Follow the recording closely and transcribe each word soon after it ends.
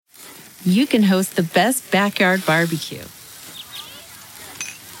you can host the best backyard barbecue.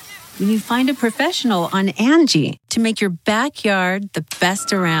 When you find a professional on Angie to make your backyard the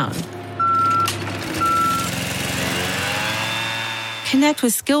best around. Connect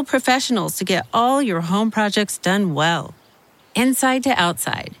with skilled professionals to get all your home projects done well. Inside to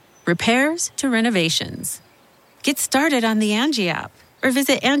outside, repairs to renovations. Get started on the Angie app or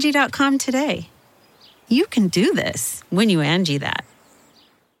visit Angie.com today. You can do this when you Angie that.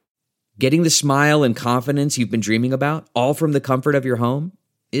 Getting the smile and confidence you've been dreaming about, all from the comfort of your home,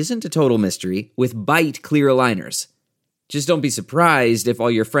 isn't a total mystery with Byte clear aligners. Just don't be surprised if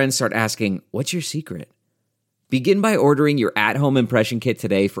all your friends start asking, "What's your secret?" Begin by ordering your at-home impression kit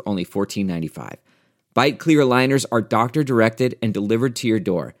today for only $14.95. Byte clear aligners are doctor-directed and delivered to your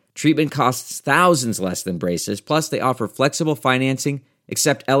door. Treatment costs thousands less than braces, plus they offer flexible financing,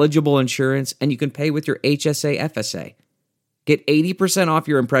 accept eligible insurance, and you can pay with your HSA FSA. Get 80% off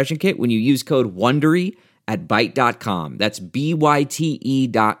your impression kit when you use code WONDERY at Byte.com. That's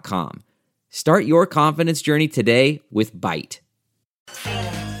BYTE.com. Start your confidence journey today with Byte.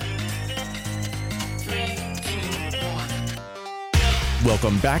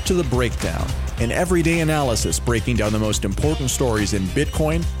 Welcome back to The Breakdown, an everyday analysis breaking down the most important stories in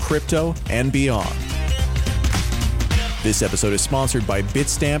Bitcoin, crypto, and beyond. This episode is sponsored by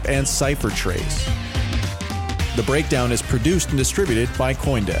Bitstamp and CipherTrace. The Breakdown is produced and distributed by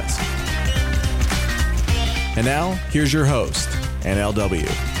CoinDesk. And now, here's your host, NLW.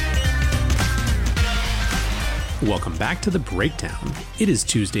 Welcome back to The Breakdown. It is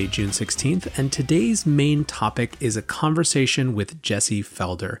Tuesday, June 16th, and today's main topic is a conversation with Jesse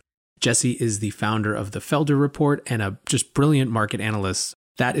Felder. Jesse is the founder of the Felder Report and a just brilliant market analyst.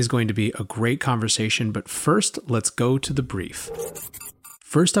 That is going to be a great conversation, but first, let's go to the brief.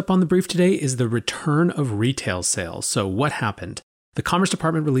 First up on the brief today is the return of retail sales. So what happened? The Commerce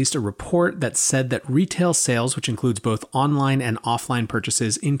Department released a report that said that retail sales, which includes both online and offline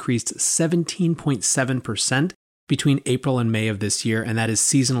purchases, increased 17.7% between April and May of this year, and that is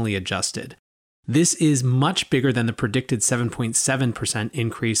seasonally adjusted. This is much bigger than the predicted 7.7%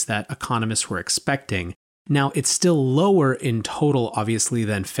 increase that economists were expecting. Now, it's still lower in total, obviously,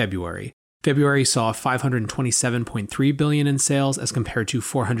 than February. February saw $527.3 billion in sales as compared to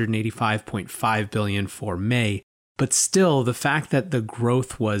 $485.5 billion for May. But still, the fact that the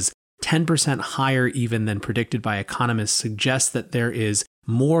growth was 10% higher even than predicted by economists suggests that there is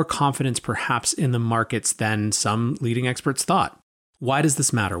more confidence perhaps in the markets than some leading experts thought. Why does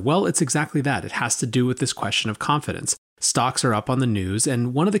this matter? Well, it's exactly that. It has to do with this question of confidence. Stocks are up on the news,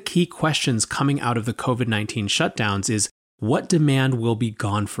 and one of the key questions coming out of the COVID-19 shutdowns is what demand will be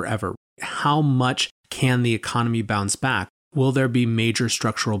gone forever? How much can the economy bounce back? Will there be major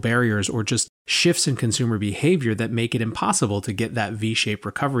structural barriers or just shifts in consumer behavior that make it impossible to get that V-shaped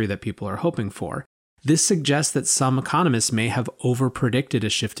recovery that people are hoping for? This suggests that some economists may have overpredicted a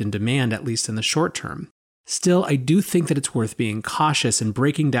shift in demand, at least in the short term. Still, I do think that it's worth being cautious and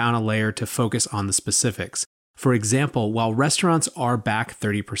breaking down a layer to focus on the specifics. For example, while restaurants are back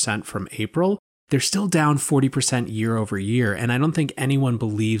 30% from April, they're still down 40% year over year, and I don't think anyone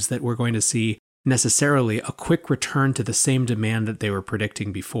believes that we're going to see necessarily a quick return to the same demand that they were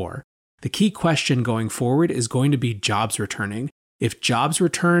predicting before. The key question going forward is going to be jobs returning. If jobs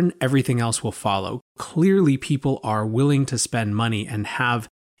return, everything else will follow. Clearly, people are willing to spend money and have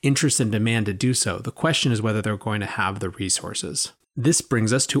interest and demand to do so. The question is whether they're going to have the resources. This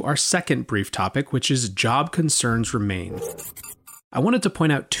brings us to our second brief topic, which is job concerns remain. I wanted to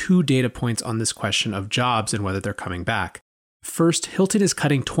point out two data points on this question of jobs and whether they're coming back. First, Hilton is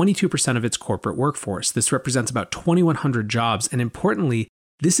cutting 22% of its corporate workforce. This represents about 2,100 jobs, and importantly,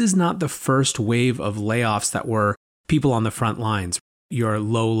 this is not the first wave of layoffs that were people on the front lines, your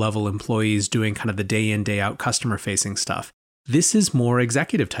low-level employees doing kind of the day-in, day-out customer-facing stuff. This is more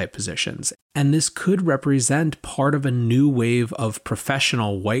executive-type positions, and this could represent part of a new wave of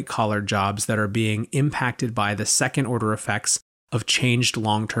professional white-collar jobs that are being impacted by the second-order effects of changed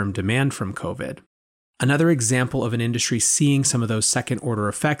long-term demand from COVID. Another example of an industry seeing some of those second-order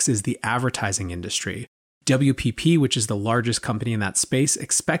effects is the advertising industry. WPP, which is the largest company in that space,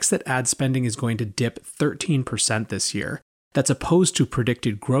 expects that ad spending is going to dip 13% this year. That's opposed to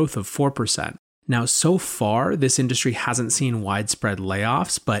predicted growth of 4%. Now, so far, this industry hasn't seen widespread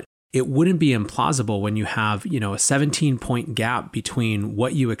layoffs, but it wouldn't be implausible when you have, a 17-point gap between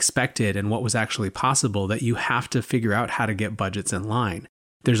what you expected and what was actually possible that you have to figure out how to get budgets in line.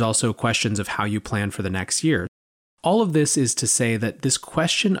 There's also questions of how you plan for the next year. All of this is to say that this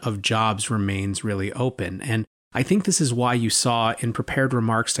question of jobs remains really open. And I think this is why you saw in prepared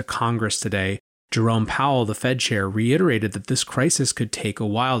remarks to Congress today, Jerome Powell, the Fed chair, reiterated that this crisis could take a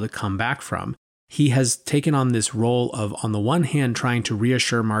while to come back from. He has taken on this role of, on the one hand, trying to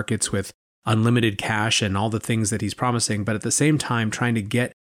reassure markets with unlimited cash and all the things that he's promising, but at the same time, trying to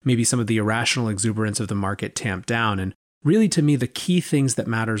get maybe some of the irrational exuberance of the market tamped down. And really, to me, the key things that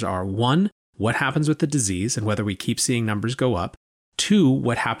matters are, one, what happens with the disease and whether we keep seeing numbers go up. Two,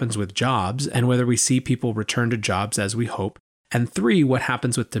 what happens with jobs and whether we see people return to jobs as we hope. And three, what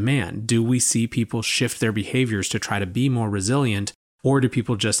happens with demand? Do we see people shift their behaviors to try to be more resilient, or do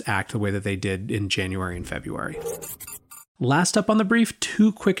people just act the way that they did in January and February? Last up on the brief,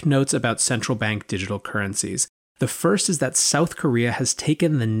 2 quick notes about central bank digital currencies. The first is that South Korea has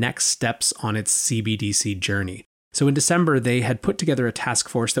taken the next steps on its CBDC journey. So in December, they had put together a task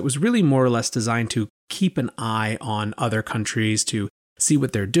force that was really more or less designed to keep an eye on other countries, to see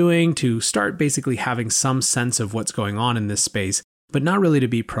what they're doing, to start basically having some sense of what's going on in this space, but not really to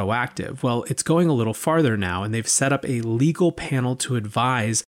be proactive. Well, it's going a little farther now, and they've set up a legal panel to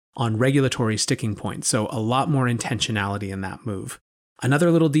advise on regulatory sticking points, so a lot more intentionality in that move.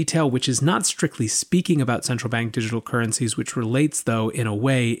 Another little detail, which is not strictly speaking about central bank digital currencies, which relates though in a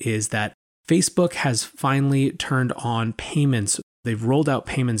way, is that Facebook has finally turned on payments. They've rolled out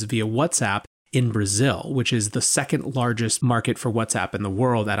payments via WhatsApp in Brazil, which is the second largest market for WhatsApp in the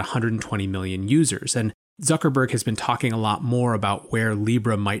world at 120 million users. And Zuckerberg has been talking a lot more about where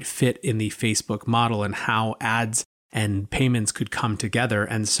Libra might fit in the Facebook model and how ads and payments could come together.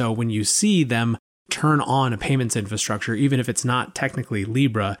 And so when you see them turn on a payments infrastructure, even if it's not technically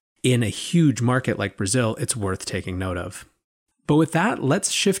Libra, in a huge market like Brazil, it's worth taking note of. But with that,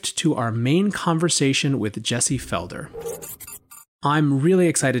 let's shift to our main conversation with Jesse Felder. I'm really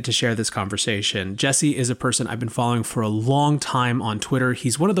excited to share this conversation. Jesse is a person I've been following for a long time on Twitter.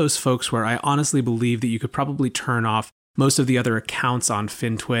 He's one of those folks where I honestly believe that you could probably turn off most of the other accounts on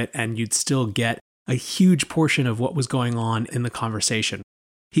FinTwit and you'd still get a huge portion of what was going on in the conversation.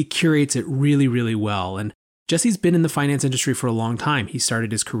 He curates it really, really well. And Jesse's been in the finance industry for a long time. He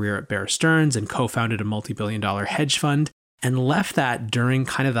started his career at Bear Stearns and co-founded a multi-billion-dollar hedge fund, and left that during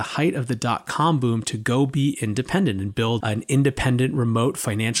kind of the height of the dot-com boom to go be independent and build an independent remote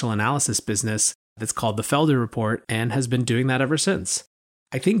financial analysis business that's called the Felder Report, and has been doing that ever since.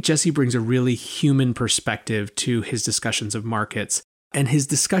 I think Jesse brings a really human perspective to his discussions of markets, and his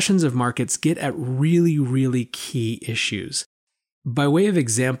discussions of markets get at really, really key issues. By way of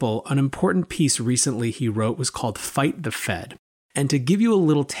example, an important piece recently he wrote was called Fight the Fed. And to give you a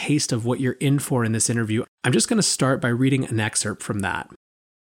little taste of what you're in for in this interview, I'm just going to start by reading an excerpt from that.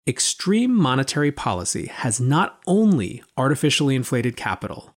 Extreme monetary policy has not only artificially inflated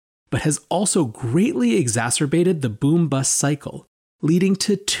capital, but has also greatly exacerbated the boom-bust cycle, leading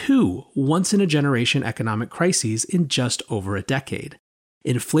to 2 once-in-a-generation economic crises in just over a decade,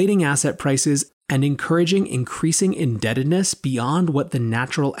 inflating asset prices and encouraging increasing indebtedness beyond what the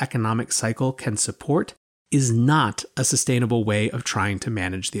natural economic cycle can support is not a sustainable way of trying to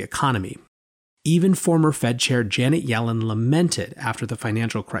manage the economy. Even former Fed Chair Janet Yellen lamented after the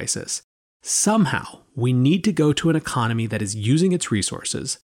financial crisis, somehow we need to go to an economy that is using its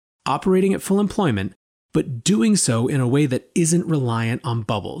resources, operating at full employment, but doing so in a way that isn't reliant on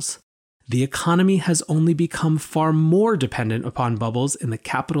bubbles. The economy has only become far more dependent upon bubbles in the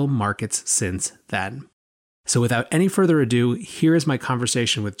capital markets since then. So without any further ado, here is my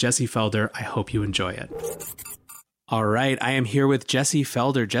conversation with Jesse Felder. I hope you enjoy it. All right, I am here with Jesse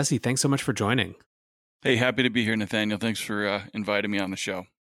Felder. Jesse, thanks so much for joining. Hey, happy to be here, Nathaniel. Thanks for inviting me on the show.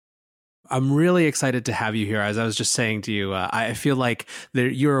 I'm really excited to have you here. As I was just saying to you, I feel like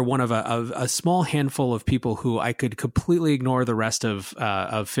you're one of a small handful of people who I could completely ignore the rest of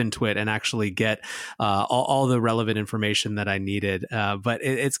FinTwit and actually get all the relevant information that I needed. But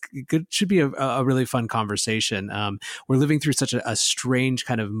it's good. Should be a really fun conversation. We're living through such a strange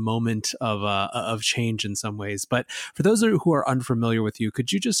kind of moment of change in some ways. But for those who are unfamiliar with you,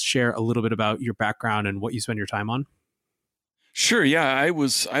 could you just share a little bit about your background and what you spend your time on? Sure. Yeah,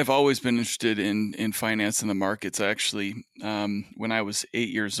 I've always been interested in finance and the markets. I actually, when I was 8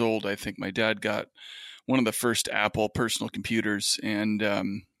 years old, I think my dad got one of the first Apple personal computers, and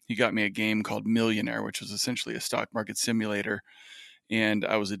he got me a game called Millionaire, which was essentially a stock market simulator, and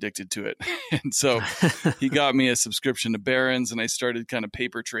I was addicted to it. And so he got me a subscription to Barron's, and I started kind of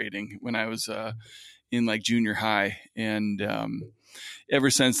paper trading when I was in like junior high, and ever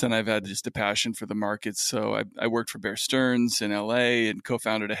since then, I've had just a passion for the markets. So I worked for Bear Stearns in LA and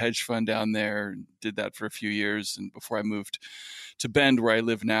co-founded a hedge fund down there, did that for a few years. And before I moved to Bend, where I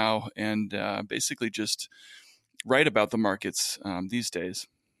live now, and basically just write about the markets these days.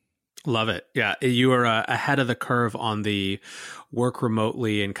 Love it. Yeah, you are ahead of the curve on the work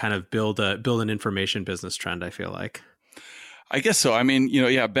remotely and kind of build an information business trend, I feel like. I guess so. I mean,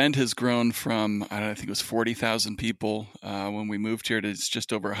 Bend has grown from, I don't know, I think it was 40,000 people when we moved here to it's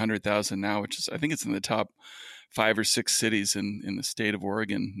just over 100,000 now, which is, I think it's in the top 5 or 6 cities in the state of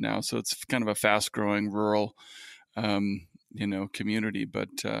Oregon now. So it's kind of a fast growing rural, community. But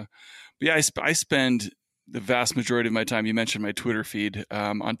yeah, I spend the vast majority of my time. You mentioned my Twitter feed.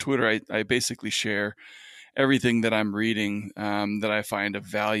 On Twitter, I basically share everything that I'm reading that I find of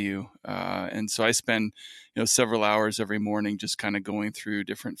value. And so I spend, several hours every morning just kind of going through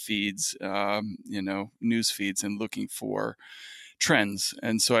different feeds, news feeds and looking for trends.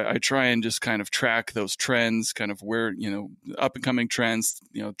 And so I try and just kind of track those trends, kind of where, up and coming trends,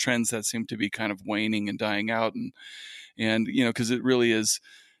 trends that seem to be kind of waning and dying out. And because it really is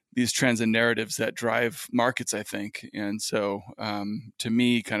these trends and narratives that drive markets, I think. And so to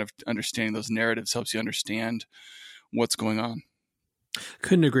me, kind of understanding those narratives helps you understand what's going on.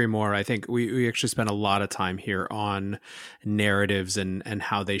 Couldn't agree more. I think we actually spend a lot of time here on narratives and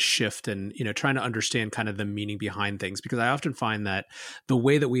how they shift and, trying to understand kind of the meaning behind things, because I often find that the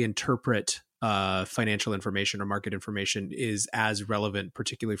way that we interpret financial information or market information is as relevant,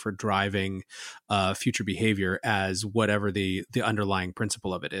 particularly for driving future behavior, as whatever the underlying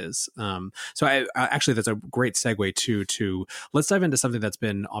principle of it is. So I actually, that's a great segue to let's dive into something that's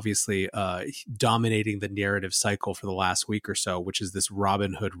been obviously dominating the narrative cycle for the last week or so, which is this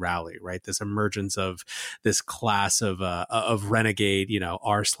Robinhood rally, right? This emergence of this class of renegade,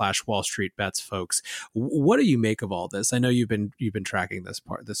 r/Wall Street bets folks. What do you make of all this? I know you've been tracking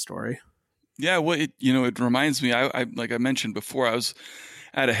this story. Yeah, well, it reminds me. I like I mentioned before, I was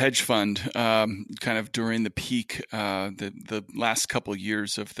at a hedge fund, kind of during the peak, the last couple of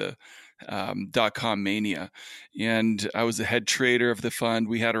years of the .com mania, and I was the head trader of the fund.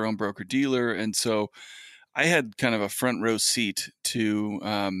 We had our own broker dealer, and so I had kind of a front row seat to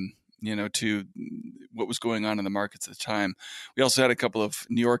to what was going on in the markets at the time. We also had a couple of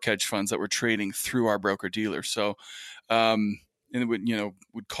New York hedge funds that were trading through our broker dealer, so. And it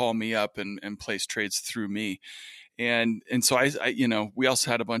would call me up and place trades through me. And so I we also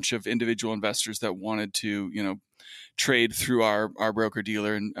had a bunch of individual investors that wanted to, trade through our broker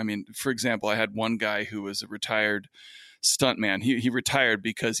dealer. And I mean, for example, I had one guy who was a retired stuntman. He retired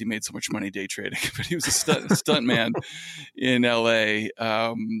because he made so much money day trading, but he was a stuntman in LA,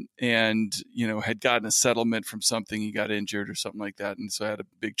 and had gotten a settlement from something. He got injured or something like that, and so I had a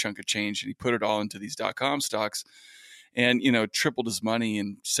big chunk of change, and he put it all into these .com stocks. And, tripled his money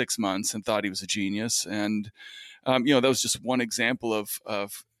in 6 months and thought he was a genius. And, that was just one example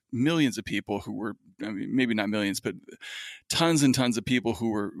of millions of people who were, I mean, maybe not millions, but tons and tons of people who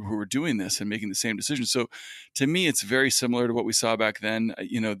were doing this and making the same decision. So to me, it's very similar to what we saw back then.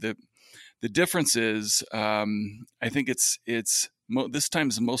 The difference is, I think it's this time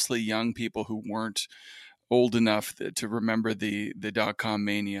is mostly young people who weren't old enough to remember the .com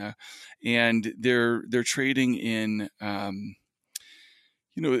mania, and they're trading in.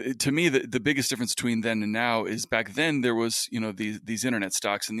 To me, the biggest difference between then and now is back then there was these internet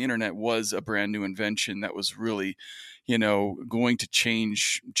stocks, and the internet was a brand new invention that was really going to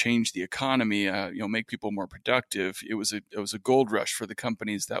change the economy, make people more productive. It was a gold rush for the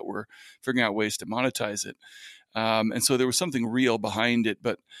companies that were figuring out ways to monetize it. And so there was something real behind it.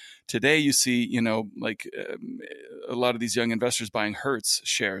 But today you see, a lot of these young investors buying Hertz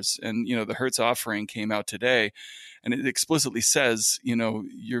shares, and, the Hertz offering came out today, and it explicitly says,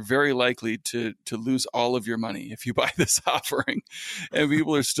 you're very likely to lose all of your money if you buy this offering, and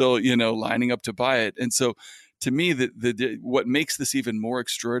people are still, lining up to buy it. And so to me, what makes this even more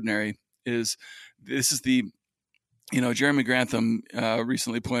extraordinary is this is Jeremy Grantham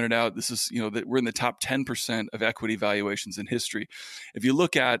recently pointed out this is, that we're in the top 10% of equity valuations in history. If you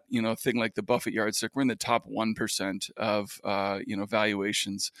look at, a thing like the Buffett yardstick, we're in the top 1% of,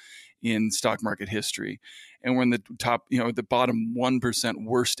 valuations in stock market history. And we're in the top, the bottom 1%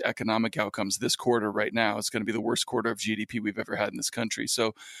 worst economic outcomes this quarter right now. It's going to be the worst quarter of GDP we've ever had in this country.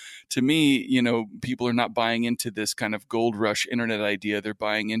 So to me, people are not buying into this kind of gold rush internet idea. They're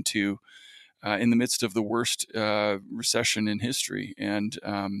buying into in the midst of the worst recession in history, and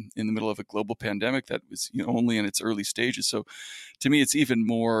in the middle of a global pandemic that was only in its early stages. So to me, it's even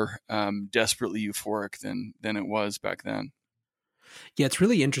more desperately euphoric than it was back then. Yeah, it's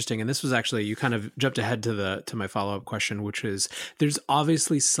really interesting. And this was actually, you kind of jumped ahead to my follow-up question, which is there's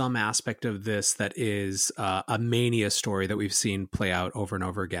obviously some aspect of this that is a mania story that we've seen play out over and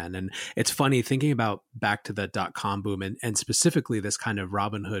over again. And it's funny thinking about back to the dot-com boom and specifically this kind of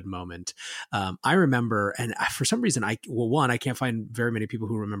Robin Hood moment. I remember, and for some reason, I can't find very many people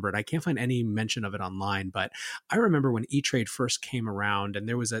who remember it. I can't find any mention of it online, but I remember when E-Trade first came around and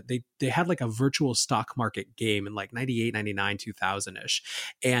there was they had like a virtual stock market game in like 98, 99, 2000-ish.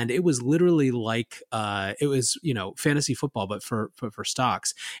 And it was literally like, it was, fantasy football, but for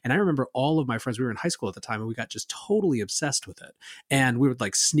stocks. And I remember all of my friends, we were in high school at the time, and we got just totally obsessed with it. And we would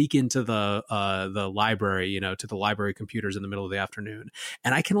like sneak into the library, to the library computers in the middle of the afternoon.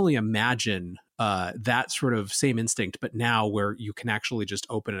 And I can only imagine that sort of same instinct, but now where you can actually just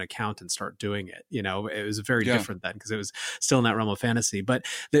open an account and start doing it. It was very different then because it was still in that realm of fantasy. But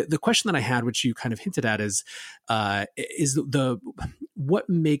the question that I had, which you kind of hinted at, is what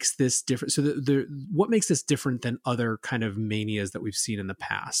makes this different? So what makes this different than other kind of manias that we've seen in the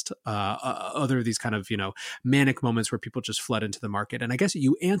past? Other of these kind of manic moments where people just flood into the market. And I guess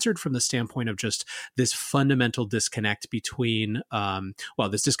you answered from the standpoint of just this fundamental disconnect between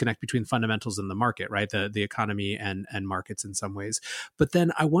fundamentals and the market, right? The economy and markets in some ways. But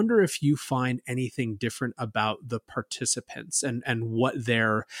then I wonder if you find anything different about the participants and what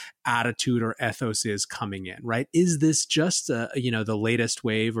their attitude or ethos is coming in, right? Is this just, the latest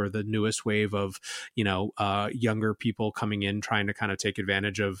wave or the newest wave of, younger people coming in trying to kind of take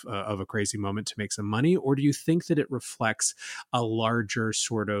advantage of a crazy moment to make some money? Or do you think that it reflects a larger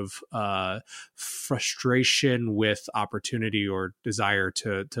sort of frustration with opportunity or desire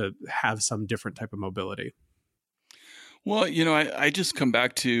to have some different type of mobility? Well, I just come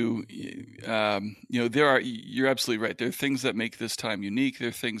back to, you're absolutely right. There are things that make this time unique. There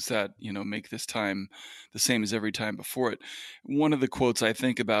are things that, make this time the same as every time before it. One of the quotes I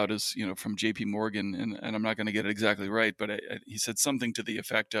think about is, from JP Morgan, and I'm not going to get it exactly right, but he said something to the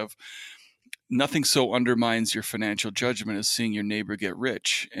effect of, nothing so undermines your financial judgment as seeing your neighbor get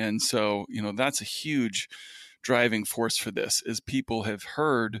rich. And so, that's a huge driving force for this, is people have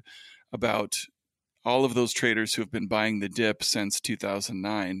heard about all of those traders who have been buying the dip since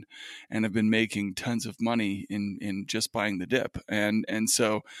 2009 and have been making tons of money in just buying the dip. And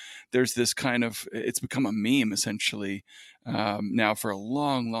so there's this kind of, it's become a meme essentially now for a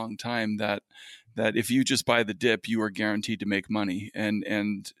long, long time that if you just buy the dip, you are guaranteed to make money.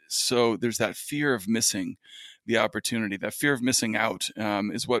 And so there's that fear of missing the opportunity. That fear of missing out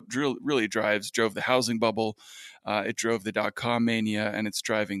is what really drove the housing bubble. It drove the dot-com mania, and it's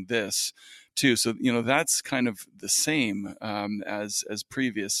driving this too. So, that's kind of the same as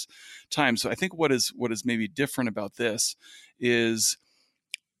previous times. So I think what is maybe different about this is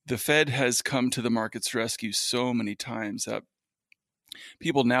the Fed has come to the market's rescue so many times that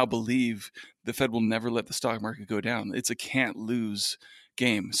people now believe the Fed will never let the stock market go down. It's a can't lose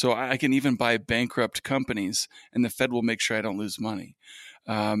game. So I can even buy bankrupt companies and the Fed will make sure I don't lose money.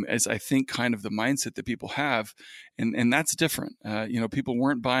 As I think kind of the mindset that people have. And that's different. People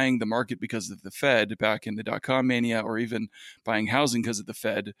weren't buying the market because of the Fed back in the dot-com mania, or even buying housing because of the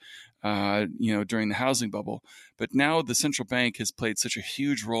Fed, during the housing bubble. But now the central bank has played such a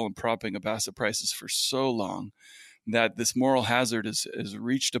huge role in propping up asset prices for so long that this moral hazard has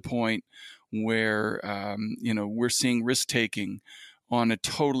reached a point where, we're seeing risk taking on a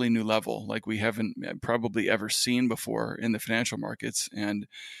totally new level, like we haven't probably ever seen before in the financial markets. And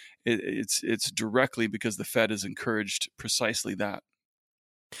it's directly because the Fed has encouraged precisely that.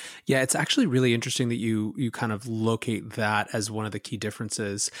 Yeah, it's actually really interesting that you kind of locate that as one of the key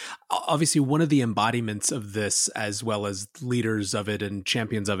differences. Obviously, one of the embodiments of this, as well as leaders of it and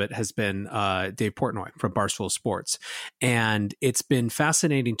champions of it, has been Dave Portnoy from Barstool Sports. And it's been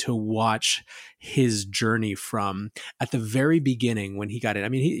fascinating to watch his journey from at the very beginning when he got in. I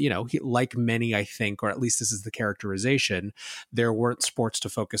mean, he like many, I think, or at least this is the characterization, there weren't sports to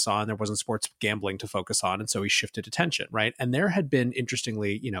focus on. There wasn't sports gambling to focus on. And so he shifted attention, right? And there had been,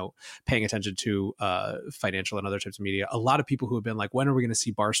 interestingly, paying attention to financial and other types of media, a lot of people who have been like, when are we going to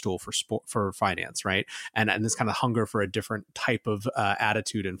see Barstool for finance, right? And this kind of hunger for a different type of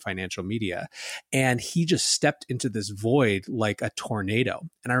attitude in financial media. And he just stepped into this void like a tornado.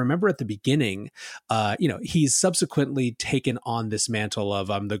 And I remember at the beginning, he's subsequently taken on this mantle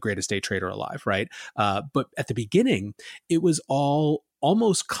of I'm the greatest day trader alive, right? But at the beginning, it was all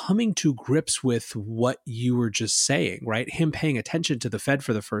almost coming to grips with what you were just saying, right? Him paying attention to the Fed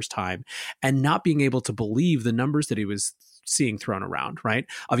for the first time and not being able to believe the numbers that he was seeing thrown around, right?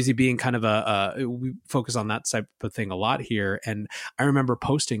 Obviously being kind of we focus on that type of thing a lot here. And I remember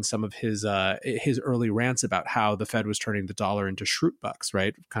posting some of his early rants about how the Fed was turning the dollar into Schrute bucks,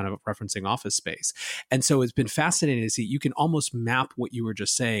 right? Kind of referencing Office Space. And so it's been fascinating to see, you can almost map what you were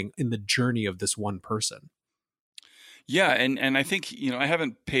just saying in the journey of this one person. Yeah, and I think, I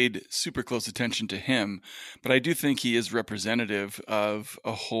haven't paid super close attention to him, but I do think he is representative of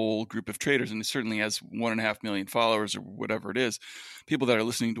a whole group of traders, and he certainly has 1.5 million followers or whatever it is, people that are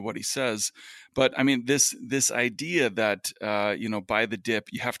listening to what he says. But I mean, this idea that buy the dip,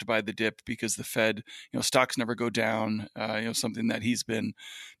 you have to buy the dip because the Fed, stocks never go down. Something that he's been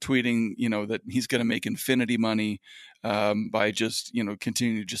tweeting, that he's going to make infinity money by just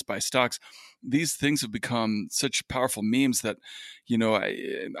continuing to just buy stocks. These things have become such powerful memes that,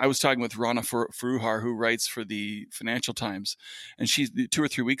 I was talking with Rana Foroohar, who writes for the Financial Times, and 2 or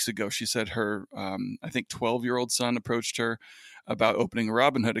 3 weeks ago, she said her, I think 12-year-old son approached her about opening a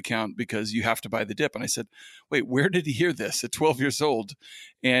Robinhood account because you have to buy the dip. And I said, wait, where did he hear this at 12 years old?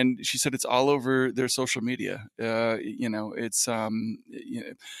 And she said, it's all over their social media. It's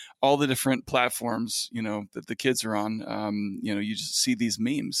all the different platforms, that the kids are on. You just see these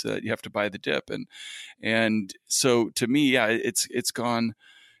memes that you have to buy the dip. And so to me, yeah, it's gone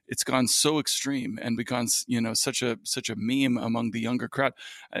so extreme and become, such a meme among the younger crowd.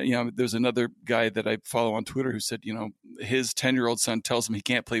 There's another guy that I follow on Twitter who said, his 10-year-old son tells him he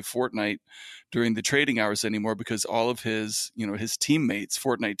can't play Fortnite during the trading hours anymore because all of his, his teammates,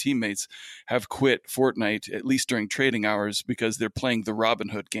 Fortnite teammates, have quit Fortnite, at least during trading hours, because they're playing the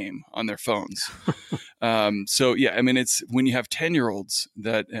Robinhood game on their phones. So yeah, I mean, it's when you have 10-year-olds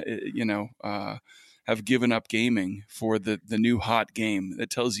that, have given up gaming for the new hot game,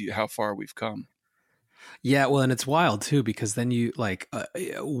 that tells you how far we've come. Yeah, well, and it's wild too, because then you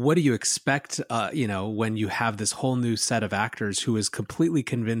what do you expect, when you have this whole new set of actors who is completely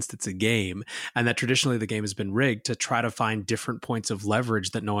convinced it's a game and that traditionally the game has been rigged, to try to find different points of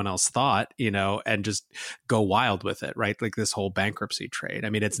leverage that no one else thought, and just go wild with it, right? Like this whole bankruptcy trade.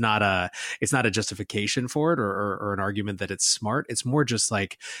 I mean, it's not a justification for it or an argument that it's smart. It's more just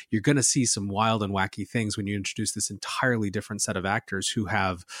like you're going to see some wild and wacky things when you introduce this entirely different set of actors who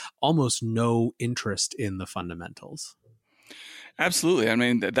have almost no interest in the fundamentals. Absolutely. I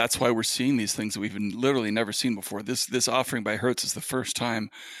mean, that's why we're seeing these things that we've literally never seen before. This offering by Hertz is the first time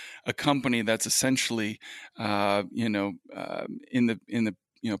a company that's essentially, in the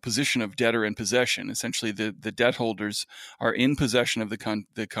position of debtor in possession. Essentially, the debt holders are in possession of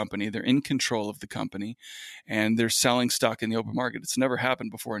the company. They're in control of the company, and they're selling stock in the open market. It's never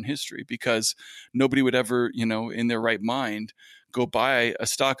happened before in history because nobody would ever, in their right mind, go buy a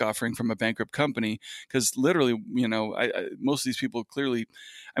stock offering from a bankrupt company, because literally, most of these people clearly,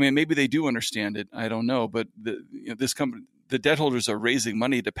 I mean, maybe they do understand it. I don't know, but this company, the debt holders are raising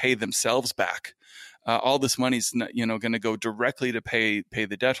money to pay themselves back. All this money's going to go directly to pay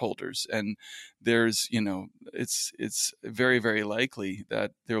the debt holders, and there's it's very, very likely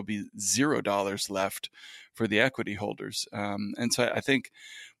that there will be $0 left for the equity holders, and so I think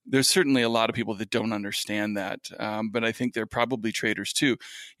there's certainly a lot of people that don't understand that, but I think they're probably traders too.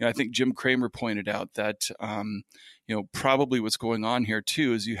 I think Jim Cramer pointed out that probably what's going on here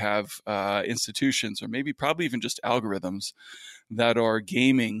too is you have institutions, or maybe probably even just algorithms, that are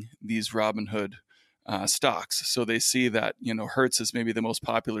gaming these Robinhood stocks. So they see that Hertz is maybe the most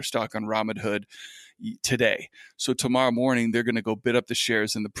popular stock on Robinhood today. So tomorrow morning, they're going to go bid up the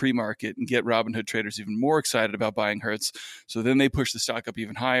shares in the pre-market and get Robinhood traders even more excited about buying Hertz. So then they push the stock up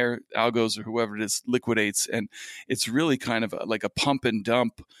even higher. Algos or whoever it is liquidates. And it's really kind of like a pump and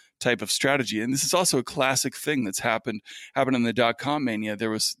dump type of strategy. And this is also a classic thing that's happened in the .com mania. There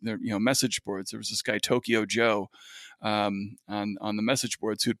was message boards. There was this guy, Tokyo Joe, on the message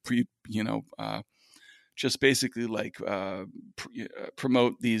boards who'd just basically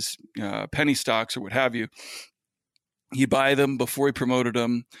promote these penny stocks or what have you. He'd buy them before he promoted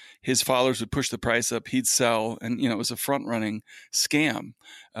them. His followers would push the price up. He'd sell, and it was a front-running scam.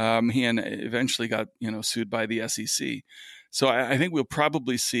 He eventually got sued by the SEC. So I think we'll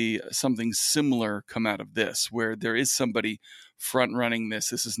probably see something similar come out of this, where there is somebody front-running this.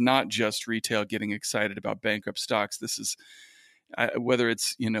 This is not just retail getting excited about bankrupt stocks. This is whether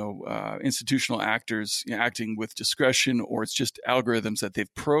it's institutional actors acting with discretion, or it's just algorithms that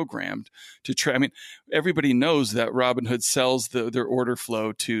they've programmed to try. I mean, everybody knows that Robinhood sells their order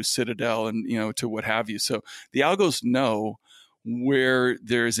flow to Citadel and to what have you. So the algos know where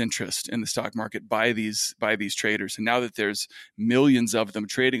there is interest in the stock market by these traders, and now that there's millions of them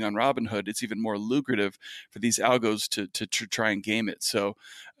trading on Robinhood, it's even more lucrative for these algos to try and game it. So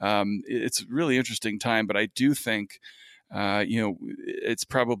it's a really interesting time, but I do think it's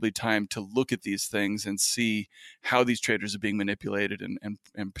probably time to look at these things and see how these traders are being manipulated,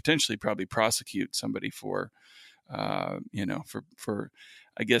 and potentially probably prosecute somebody for I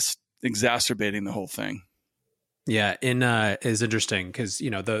guess exacerbating the whole thing. Yeah, is interesting because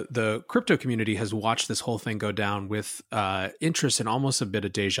the crypto community has watched this whole thing go down with interest and almost a bit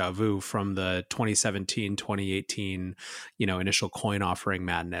of deja vu from the 2017, 2018, initial coin offering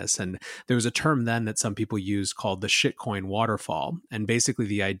madness. And there was a term then that some people used called the shitcoin waterfall. And basically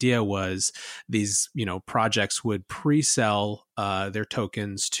the idea was these projects would pre-sell their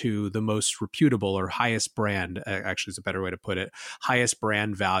tokens to the most reputable or highest brand, actually is a better way to put it, highest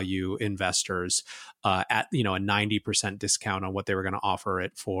brand value investors at a 90% discount on what they were going to offer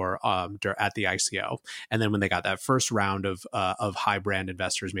it for at the ICO. And then when they got that first round of high brand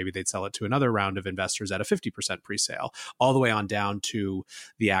investors, maybe they'd sell it to another round of investors at a 50% pre-sale, all the way on down to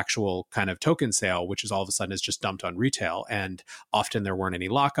the actual kind of token sale, which is all of a sudden is just dumped on retail. And often there weren't any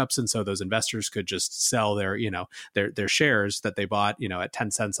lockups, and so those investors could just sell their shares that they bought at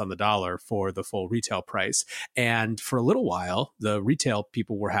 10 cents on the dollar for the full retail price. And for a little while, the retail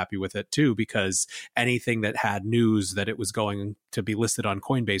people were happy with it too, because anything that had news that it was going to be listed on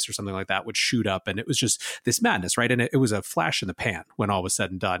Coinbase or something like that would shoot up. And it was just this madness, right? And it was a flash in the pan when all was said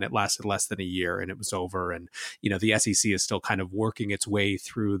and done. It lasted less than a year and it was over. And, the SEC is still kind of working its way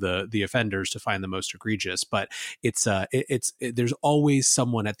through the offenders to find the most egregious. But there's always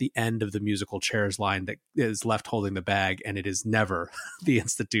someone at the end of the musical chairs line that is left holding the bag, and it is never the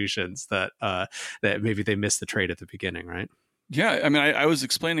institutions that maybe they missed the trade at the beginning, right? Yeah, I mean, I was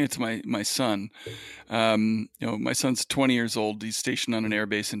explaining it to my son. My son's 20 years old. He's stationed on an air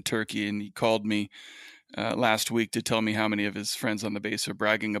base in Turkey, and he called me last week to tell me how many of his friends on the base are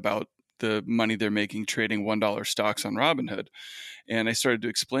bragging about the money they're making trading $1 stocks on Robinhood. And I started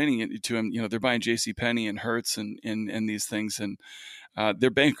explaining it to him. They're buying JCPenney and Hertz and these things, and they're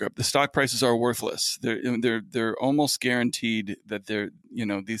bankrupt. The stock prices are worthless. They're almost guaranteed that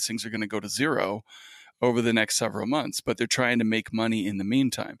these things are going to go to zero over the next several months, but they're trying to make money in the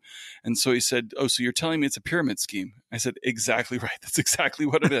meantime. And so he said, "Oh, so you're telling me it's a pyramid scheme?" I said, "Exactly right. That's exactly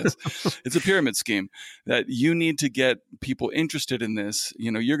what it is. It's a pyramid scheme that you need to get people interested in this.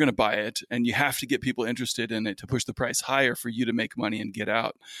 You're going to buy it, and you have to get people interested in it to push the price higher for you to make money and get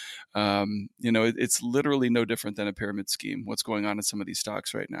out." It's literally no different than a pyramid scheme, what's going on in some of these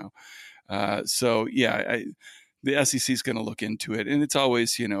stocks right now. The SEC is going to look into it. And it's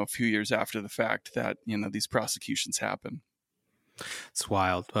always, a few years after the fact that, these prosecutions happen. It's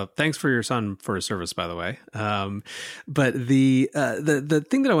wild. Well, thanks for your son for his service, by the way. But the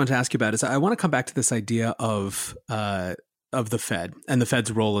thing that I want to ask you about is I want to come back to this idea of the Fed and the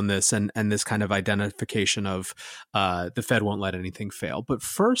Fed's role in this, and this kind of identification of the Fed won't let anything fail. But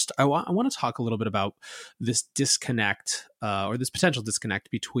first, I want to talk a little bit about this disconnect or this potential disconnect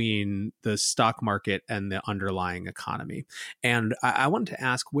between the stock market and the underlying economy. And I wanted to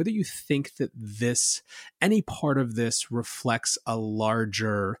ask whether you think that any part of this reflects a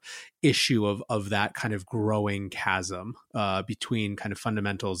larger issue of that kind of growing chasm between kind of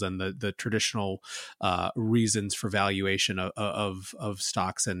fundamentals and the traditional reasons for valuation of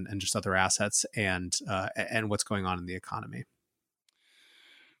stocks and just other assets and what's going on in the economy.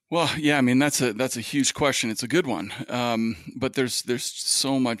 Well, yeah, I mean, that's a huge question. It's a good one. But there's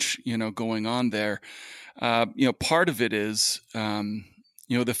so much, going on there. Part of it is,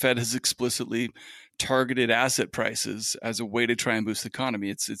 the Fed has explicitly targeted asset prices as a way to try and boost the economy.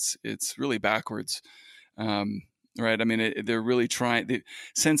 It's really backwards. Right. I mean, they're really trying.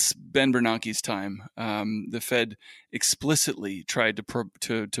 Since Ben Bernanke's time, the Fed explicitly tried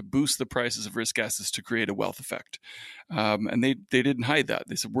to boost the prices of risk assets to create a wealth effect, and they didn't hide that.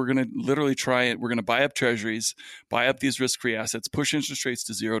 They said, we're going to literally try it. We're going to buy up treasuries, buy up these risk-free assets, push interest rates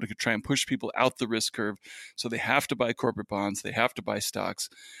to zero to try and push people out the risk curve. So they have to buy corporate bonds, they have to buy stocks,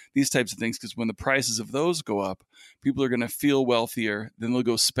 these types of things, because when the prices of those go up, people are going to feel wealthier. Then they'll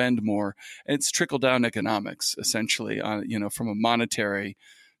go spend more, and it's trickle-down economics, essentially, from a monetary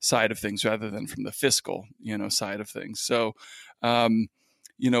side of things rather than from the fiscal, side of things. So,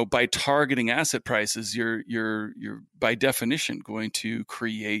 by targeting asset prices, you're by definition going to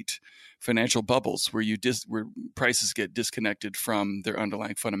create financial bubbles where where prices get disconnected from their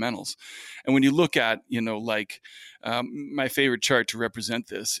underlying fundamentals. And when you look at, my favorite chart to represent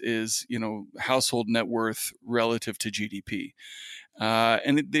this is, household net worth relative to GDP.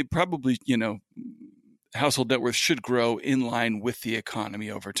 And they probably, household net worth should grow in line with the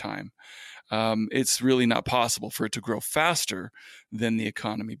economy over time. It's really not possible for it to grow faster than the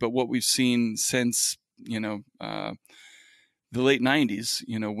economy. But what we've seen since, the late 90s,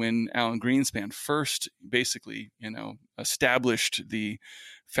 when Alan Greenspan first basically, established the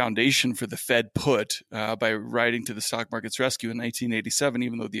foundation for the Fed put by riding to the stock market's rescue in 1987,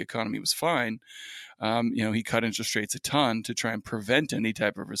 even though the economy was fine. He cut interest rates a ton to try and prevent any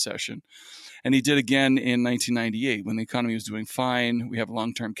type of recession. And he did again in 1998 when the economy was doing fine. We have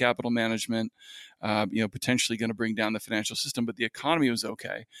long-term capital management, potentially going to bring down the financial system, but the economy was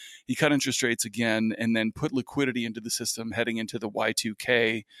okay. He cut interest rates again and then put liquidity into the system heading into the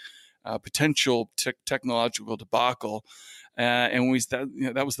Y2K potential technological debacle. And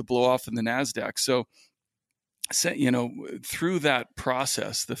that was the blow off in the NASDAQ. So, through that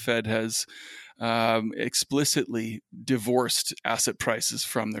process, the Fed has explicitly divorced asset prices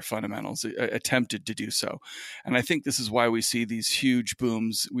from their fundamentals, attempted to do so. And I think this is why we see these huge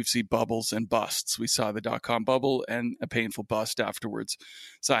booms. We see bubbles and busts. We saw the dot-com bubble and a painful bust afterwards.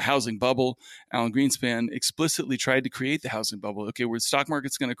 Saw a housing bubble. Alan Greenspan explicitly tried to create the housing bubble. Okay, where the stock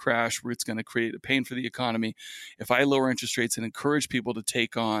market's going to crash, where it's going to create a pain for the economy. If I lower interest rates and encourage people to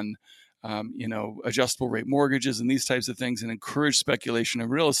take on adjustable rate mortgages and these types of things and encourage speculation in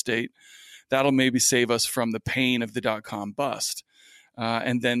real estate, that'll maybe save us from the pain of the dot-com bust.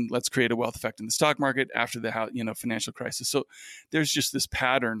 And then let's create a wealth effect in the stock market after the financial crisis. So there's just this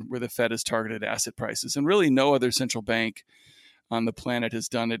pattern where the Fed has targeted asset prices, and really no other central bank on the planet has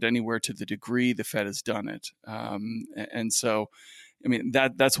done it anywhere to the degree the Fed has done it. And so, I mean,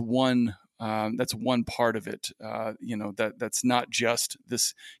 that's one part of it. That's not just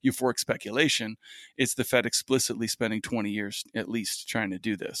this euphoric speculation. It's the Fed explicitly spending 20 years at least trying to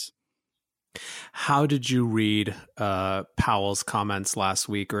do this. How did you read Powell's comments last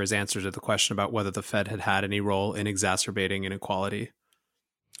week, or his answer to the question about whether the Fed had any role in exacerbating inequality?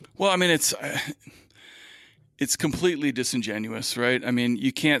 Well, I mean, it's completely disingenuous, right? I mean,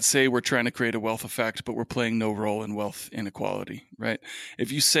 you can't say we're trying to create a wealth effect, but we're playing no role in wealth inequality, right?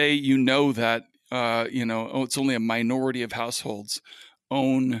 If you say that, it's only a minority of households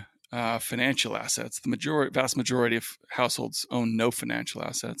own financial assets. The vast majority of households own no financial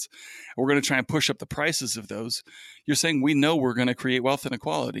assets. We're going to try and push up the prices of those. You're saying we know we're going to create wealth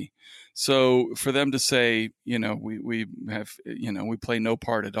inequality. So for them to say, we play no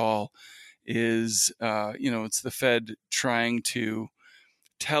part at all is, it's the Fed trying to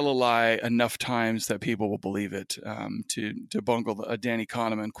tell a lie enough times that people will believe it. To bungle a Danny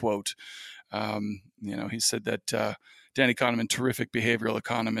Kahneman quote, he said that Danny Kahneman, terrific behavioral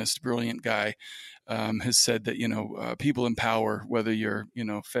economist, brilliant guy, has said that, people in power, whether you're,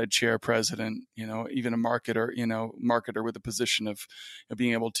 Fed chair, president, even a marketer with a position of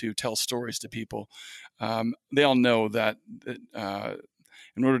being able to tell stories to people, they all know that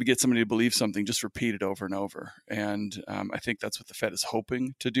in order to get somebody to believe something, just repeat it over and over. And I think that's what the Fed is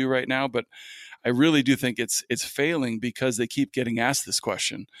hoping to do right now. But I really do think it's failing because they keep getting asked this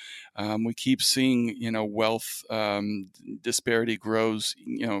question. We keep seeing, wealth disparity grows,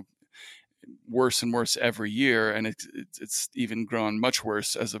 worse and worse every year, and it's even grown much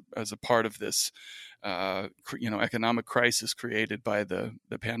worse as a part of this, economic crisis created by the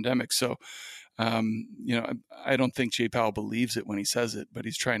pandemic. So. I don't think Jay Powell believes it when he says it, but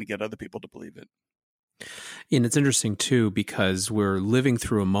he's trying to get other people to believe it. And it's interesting, too, because we're living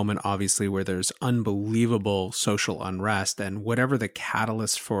through a moment, obviously, where there's unbelievable social unrest. And whatever the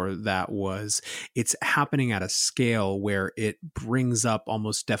catalyst for that was, it's happening at a scale where it brings up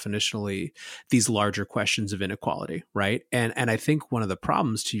almost definitionally these larger questions of inequality, right? And I think one of the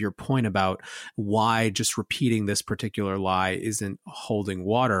problems, to your point about why just repeating this particular lie isn't holding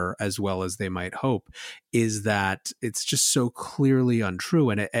water as well as they might hope, is that it's just so clearly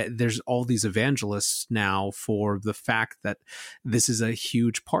untrue. And there's all these evangelists now for the fact that this is a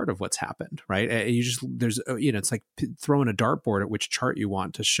huge part of what's happened, right? It's like throwing a dartboard at which chart you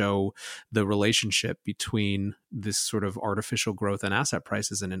want to show the relationship between this sort of artificial growth in asset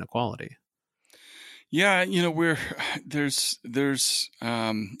prices and inequality. Yeah, there's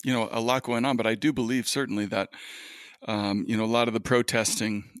a lot going on, but I do believe certainly that a lot of the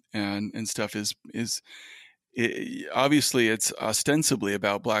protesting and stuff is obviously it's ostensibly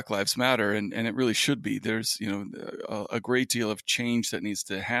about Black Lives Matter, and it really should be. There's a great deal of change that needs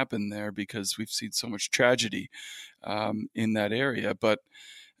to happen there because we've seen so much tragedy in that area. But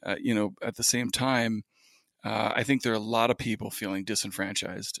at the same time, I think there are a lot of people feeling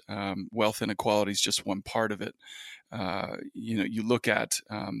disenfranchised. Wealth inequality is just one part of it. You look at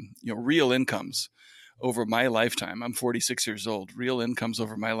real incomes over my lifetime. I'm 46 years old. Real incomes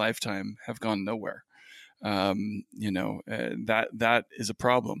over my lifetime have gone nowhere. That is a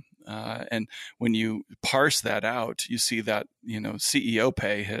problem. And when you parse that out, you see that, CEO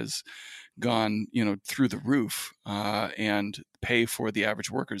pay has gone, through the roof, and pay for the average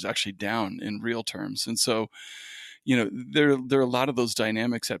worker is actually down in real terms. And so, there are a lot of those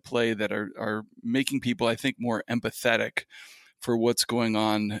dynamics at play that are making people, I think, more empathetic for what's going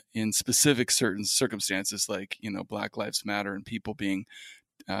on in specific certain circumstances, like, Black Lives Matter and people being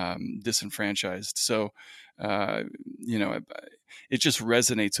disenfranchised. So, it just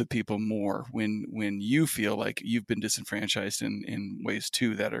resonates with people more when you feel like you've been disenfranchised in ways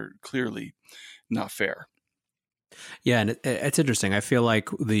too that are clearly not fair. Yeah, and it's interesting. I feel like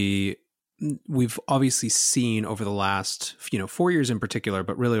we've obviously seen over the last 4 years in particular,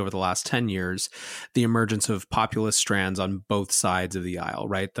 but really over the last 10 years, the emergence of populist strands on both sides of the aisle,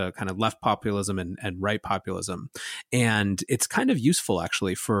 right? The kind of left populism and right populism. And it's kind of useful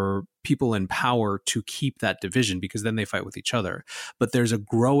actually for people in power to keep that division, because then they fight with each other. But there's a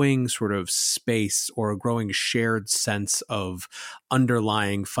growing sort of space or a growing shared sense of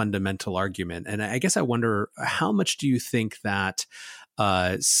underlying fundamental argument. And I guess I wonder, how much do you think that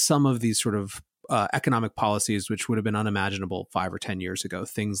some of these sort of economic policies, which would have been unimaginable 5 or 10 years ago,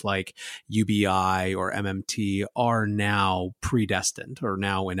 things like UBI or MMT, are now predestined or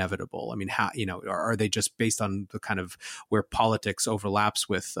now inevitable? I mean, how, are they just based on the kind of where politics overlaps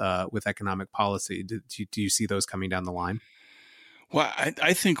with economic policy? Do you see those coming down the line? Well,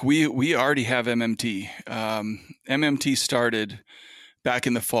 I think we already have MMT. MMT started back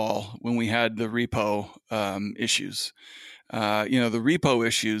in the fall when we had the repo issues. The repo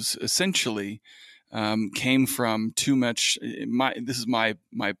issues essentially came from too much. This is my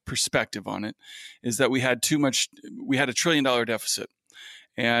perspective on it, is that we had $1 trillion deficit,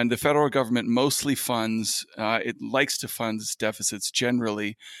 and the federal government mostly funds. It likes to fund its deficits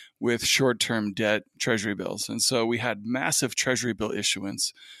generally with short-term debt, treasury bills, and so we had massive treasury bill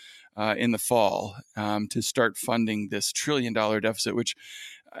issuance in the fall to start funding this $1 trillion deficit, which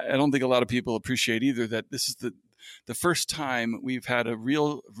I don't think a lot of people appreciate either. That this is the first time we've had a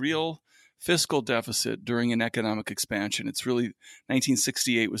real fiscal deficit during an economic expansion. It's really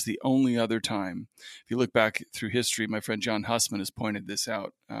 1968 was the only other time. If you look back through history, my friend John Hussman has pointed this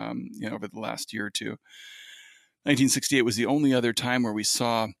out, over the last year or two. 1968 was the only other time where we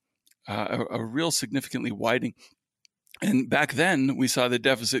saw a real significantly widening. And back then, we saw the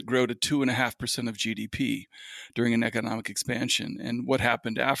deficit grow to 2.5% of GDP during an economic expansion. And what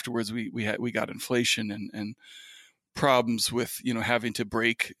happened afterwards? We got inflation and problems with having to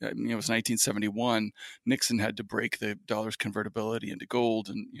break. It was 1971. Nixon had to break the dollar's convertibility into gold,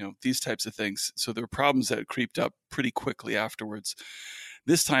 and these types of things. So there were problems that creeped up pretty quickly afterwards.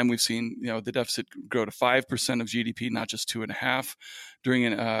 This time we've seen the deficit grow to 5% of GDP, not just 2.5%. During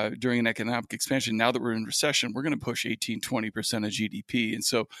an economic expansion. Now that we're in recession, we're going to push 18-20% of GDP. And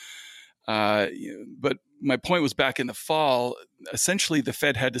so, but my point was, back in the fall, essentially the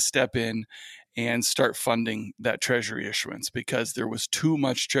Fed had to step in and start funding that treasury issuance because there was too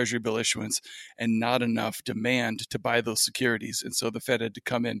much treasury bill issuance and not enough demand to buy those securities. And so the Fed had to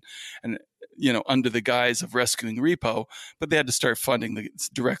come in and, under the guise of rescuing repo, but they had to start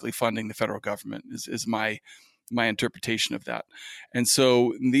directly funding the federal government is my interpretation of that. And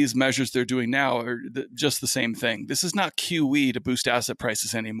so these measures they're doing now are just the same thing. This is not QE to boost asset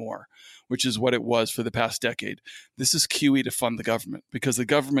prices anymore, which is what it was for the past decade. This is QE to fund the government, because the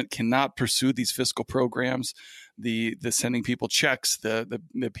government cannot pursue these fiscal programs, the sending people checks, the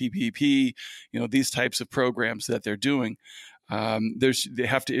PPP, these types of programs that they're doing. They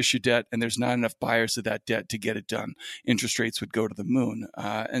have to issue debt, and there's not enough buyers of that debt to get it done. Interest rates would go to the moon.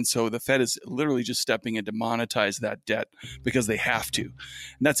 And so the Fed is literally just stepping in to monetize that debt because they have to.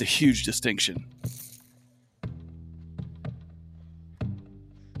 And that's a huge distinction.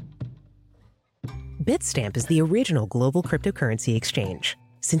 Bitstamp is the original global cryptocurrency exchange.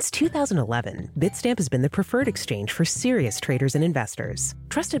 Since 2011, Bitstamp has been the preferred exchange for serious traders and investors.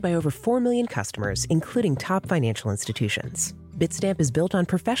 Trusted by over 4 million customers, including top financial institutions. Bitstamp is built on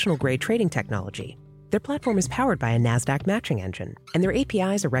professional-grade trading technology. Their platform is powered by a NASDAQ matching engine, and their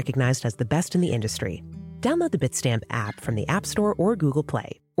APIs are recognized as the best in the industry. Download the Bitstamp app from the App Store or Google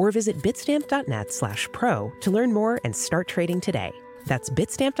Play, or visit bitstamp.net/pro to learn more and start trading today. That's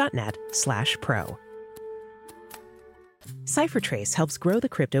bitstamp.net/pro. CipherTrace helps grow the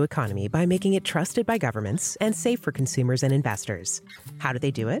crypto economy by making it trusted by governments and safe for consumers and investors. How do they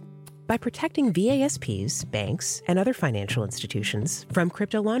do it? By protecting VASPs, banks, and other financial institutions from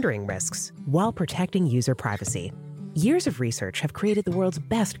crypto laundering risks while protecting user privacy. Years of research have created the world's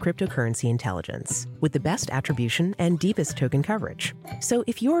best cryptocurrency intelligence with the best attribution and deepest token coverage. So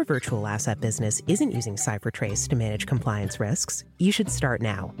if your virtual asset business isn't using CipherTrace to manage compliance risks, you should start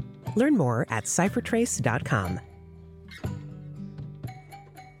now. Learn more at CipherTrace.com.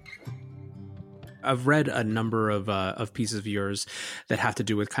 I've read a number of pieces of yours that have to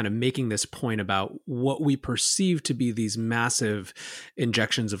do with kind of making this point about what we perceive to be these massive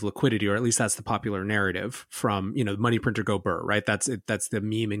injections of liquidity, or at least that's the popular narrative from, money printer go burr, right? That's it. That's the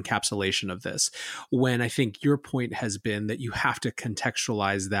meme encapsulation of this. When I think your point has been that you have to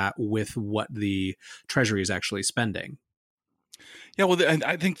contextualize that with what the Treasury is actually spending. Yeah, well,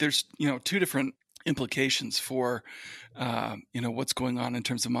 I think there's two different implications for what's going on in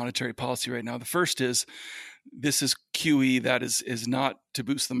terms of monetary policy right now. The first is this is QE that is not to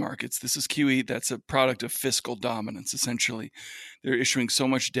boost the markets. This is QE that's a product of fiscal dominance. Essentially, they're issuing so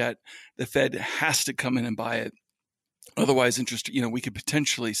much debt, the Fed has to come in and buy it. Otherwise, we could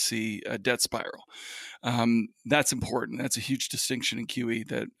potentially see a debt spiral. That's important. That's a huge distinction in QE.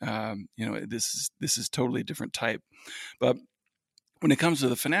 That this is totally a different type, but when it comes to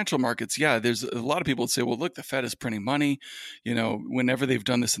the financial markets, there's a lot of people that say, well, look, the Fed is printing money. Whenever they've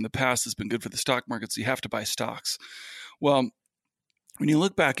done this in the past, it's been good for the stock markets. So you have to buy stocks. Well, when you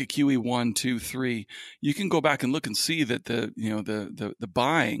look back at QE 1, 2, 3, you can go back and look and see that the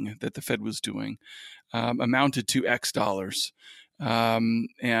buying that the Fed was doing amounted to X dollars.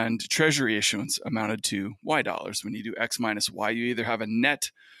 And Treasury issuance amounted to Y dollars. When you do X minus Y, you either have a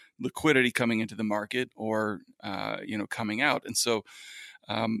net liquidity coming into the market or coming out. And so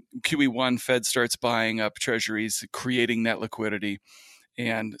QE1, Fed starts buying up treasuries, creating net liquidity,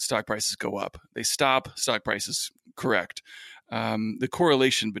 and stock prices go up. They stop, stock prices correct. The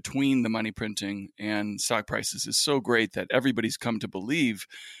correlation between the money printing and stock prices is so great that everybody's come to believe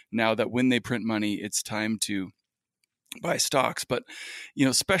now that when they print money, it's time to buy stocks. But,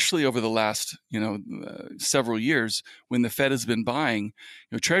 especially over the last, several years, when the Fed has been buying,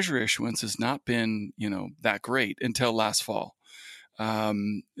 Treasury issuance has not been, that great until last fall.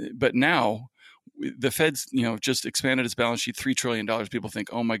 But now the Fed's, just expanded its balance sheet, $3 trillion. People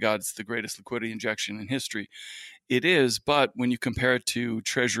think, oh my God, it's the greatest liquidity injection in history. It is. But when you compare it to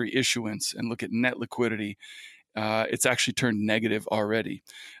Treasury issuance and look at net liquidity, it's actually turned negative already.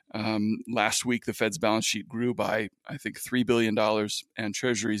 Last week, the Fed's balance sheet grew by, I think, $3 billion, and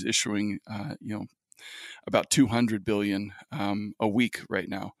Treasury's issuing, about $200 billion a week right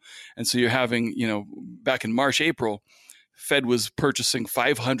now. And so you're having, back in March, April, Fed was purchasing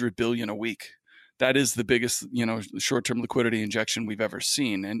 $500 billion a week. That is the biggest, short-term liquidity injection we've ever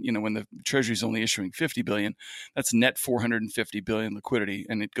seen. And, when the Treasury is only issuing $50 billion, that's net $450 billion liquidity,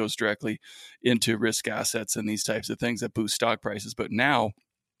 and it goes directly into risk assets and these types of things that boost stock prices. But now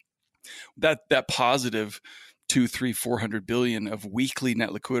that positive 200-400 billion of weekly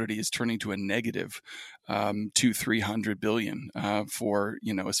net liquidity is turning to a negative 200-300 billion for,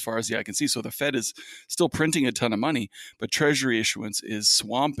 as far as the eye can see. So the Fed is still printing a ton of money, but Treasury issuance is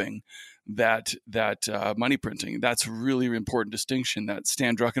swamping that money printing. That's a really important distinction that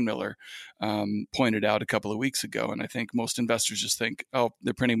Stan Druckenmiller pointed out a couple of weeks ago. And I think most investors just think, oh,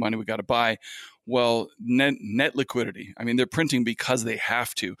 they're printing money, we got to buy. Well, net liquidity, I mean, they're printing because they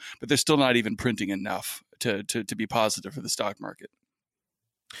have to, but they're still not even printing enough to be positive for the stock market.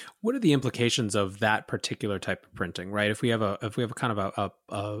 What are the implications of that particular type of printing, right? If we have a kind of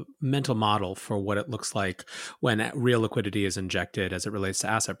a mental model for what it looks like when real liquidity is injected as it relates to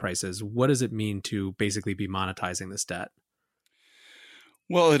asset prices, what does it mean to basically be monetizing this debt?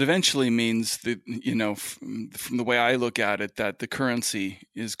 Well, it eventually means that, from the way I look at it, that the currency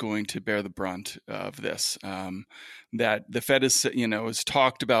is going to bear the brunt of this. That the Fed has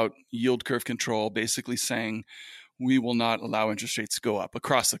talked about yield curve control, basically saying we will not allow interest rates to go up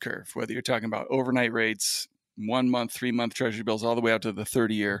across the curve, whether you're talking about overnight rates, 1 month, 3 month Treasury bills, all the way out to the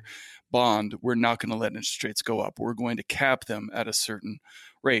 30-year bond. We're not going to let interest rates go up. We're going to cap them at a certain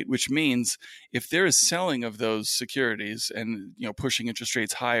rate, which means if there is selling of those securities and pushing interest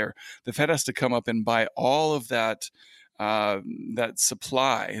rates higher, the Fed has to come up and buy all of that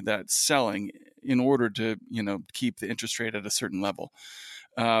supply, that selling, in order to keep the interest rate at a certain level.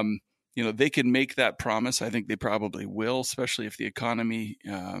 They can make that promise. I think they probably will, especially if the economy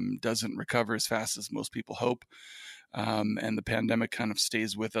doesn't recover as fast as most people hope. And the pandemic kind of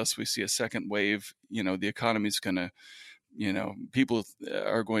stays with us. We see a second wave. The economy's going to, people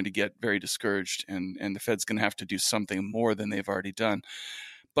are going to get very discouraged, and the Fed's going to have to do something more than they've already done.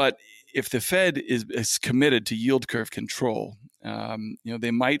 But if the Fed is committed to yield curve control,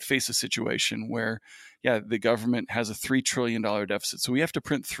 they might face a situation where, the government has a $3 trillion deficit. So we have to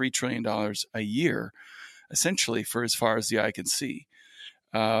print $3 trillion a year, essentially, for as far as the eye can see.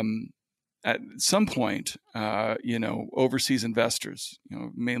 At some point, overseas investors,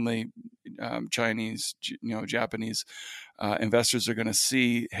 mainly Chinese, Japanese investors are going to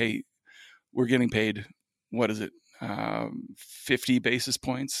see, hey, we're getting paid, what is it, 50 basis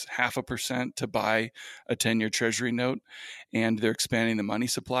points, 0.5% to buy a 10-year Treasury note, and they're expanding the money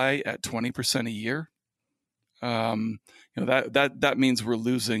supply at 20% a year. That means we're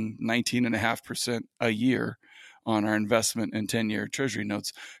losing 19.5% a year on our investment in 10-year Treasury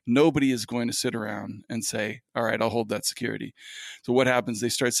notes. Nobody is going to sit around and say, all right, I'll hold that security. So what happens? They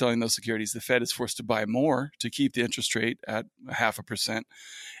start selling those securities. The Fed is forced to buy more to keep the interest rate at 0.5%.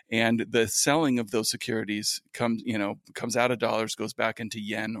 And the selling of those securities comes out of dollars, goes back into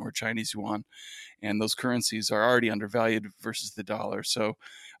yen or Chinese yuan. And those currencies are already undervalued versus the dollar. So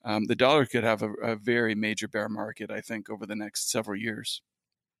the dollar could have a very major bear market, I think, over the next several years.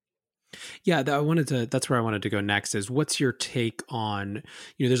 Yeah, that's where I wanted to go next is what's your take on,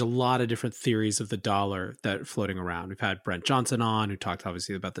 there's a lot of different theories of the dollar that are floating around. We've had Brent Johnson on, who talked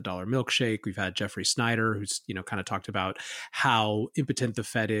obviously about the dollar milkshake. We've had Jeffrey Snyder, who's, kind of talked about how impotent the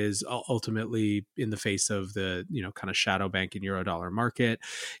Fed is ultimately in the face of the, kind of shadow bank and Eurodollar market.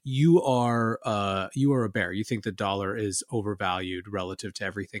 You are a bear. You think the dollar is overvalued relative to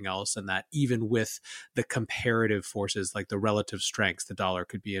everything else, and that even with the comparative forces, like the relative strengths, the dollar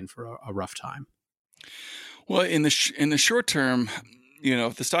could be in for a rough time. Well, in the short term,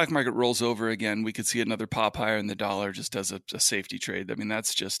 if the stock market rolls over again, we could see another pop higher in the dollar just as a safety trade. I mean,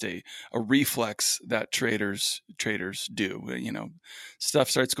 that's just a reflex that traders do.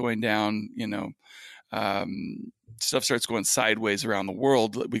 Stuff starts going down. Stuff starts going sideways around the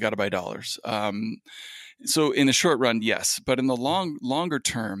world. We got to buy dollars. So in the short run, yes, but in the longer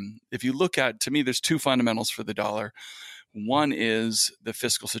term, if you look at, to me, there's two fundamentals for the dollar. One is the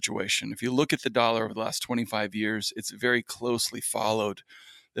fiscal situation. If you look at the dollar over the last 25 years, it's very closely followed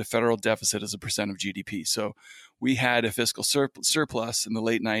the federal deficit as a percent of GDP. So we had a fiscal surplus in the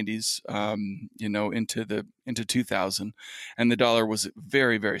late 90s, into 2000, and the dollar was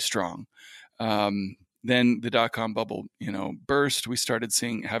very, very strong. Then the dot-com bubble, burst. We started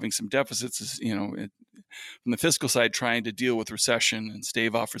having some deficits, from the fiscal side, trying to deal with recession and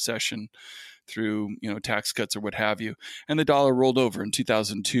stave off recession through, tax cuts or what have you. And the dollar rolled over in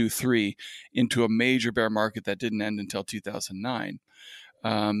 2002-03 into a major bear market that didn't end until 2009.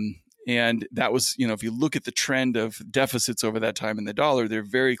 And that was, if you look at the trend of deficits over that time in the dollar, they're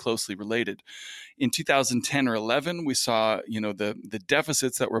very closely related. In 2010 or 11, we saw, the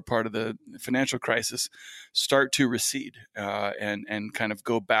deficits that were part of the financial crisis start to recede and kind of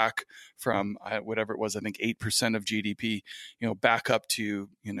go back from whatever it was, I think 8% of GDP, back up to,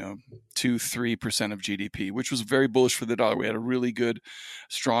 2-3% of GDP, which was very bullish for the dollar. We had a really good,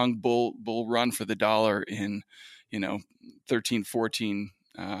 strong bull run for the dollar in, 13, 14,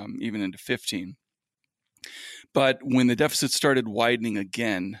 even into 15. But when the deficit started widening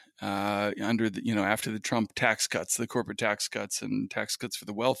again, after the Trump tax cuts, the corporate tax cuts and tax cuts for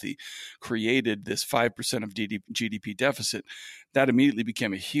the wealthy created this 5% of GDP deficit, that immediately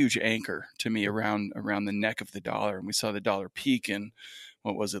became a huge anchor to me around the neck of the dollar. And we saw the dollar peak in,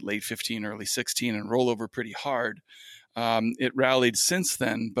 late 15, early 16, and roll over pretty hard. It rallied since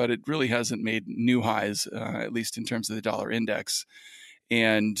then, but it really hasn't made new highs, at least in terms of the dollar index.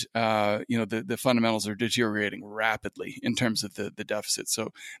 And, the fundamentals are deteriorating rapidly in terms of the deficit. So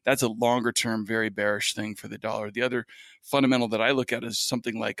that's a longer term, very bearish thing for the dollar. The other fundamental that I look at is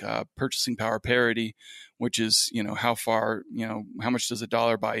something like purchasing power parity, which is, how much does a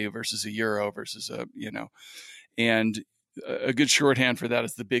dollar buy you versus a euro versus and a good shorthand for that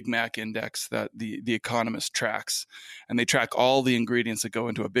is the Big Mac index that the Economist tracks. And they track all the ingredients that go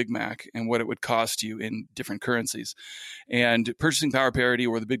into a Big Mac and what it would cost you in different currencies. And purchasing power parity,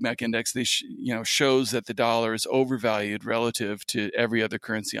 or the Big Mac index, shows that the dollar is overvalued relative to every other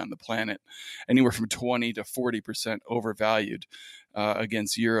currency on the planet, anywhere from 20 to 40% overvalued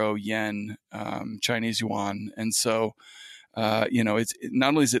against euro, yen, Chinese yuan. And so it's not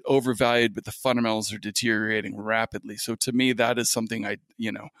only is it overvalued, but the fundamentals are deteriorating rapidly. So to me, that is something I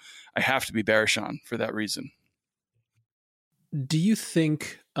have to be bearish on for that reason. Do you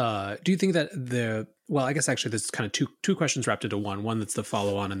think that I guess actually this is kind of two questions wrapped into one that's the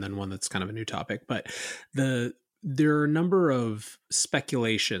follow on and then one that's kind of a new topic, but there are a number of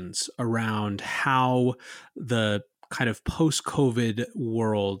speculations around how the kind of post-COVID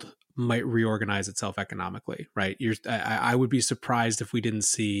world might reorganize itself economically, right? I would be surprised if we didn't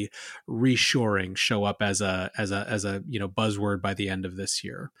see reshoring show up as a buzzword by the end of this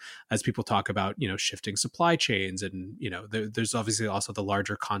year, as people talk about shifting supply chains, and there's obviously also the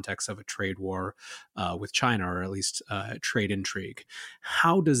larger context of a trade war with China, or at least trade intrigue.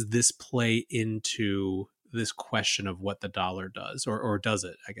 How does this play into this question of what the dollar does, or does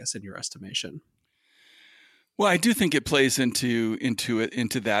it? I guess in your estimation. Well, I do think it plays into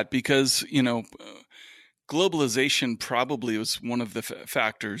that because, globalization probably was one of the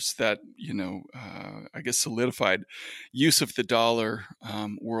factors that, I guess solidified use of the dollar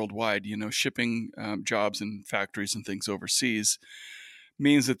worldwide. Shipping jobs and factories and things overseas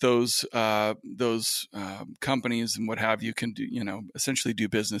means that those companies and what have you can do, essentially do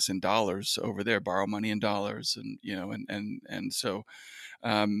business in dollars over there, borrow money in dollars, and so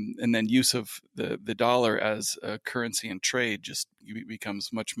and then use of the dollar as a currency in trade just becomes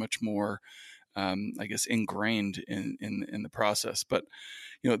much more, I guess, ingrained in the process. But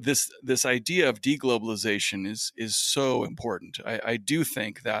this idea of deglobalization is so important. I do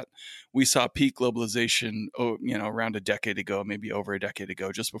think that we saw peak globalization, around a decade ago, maybe over a decade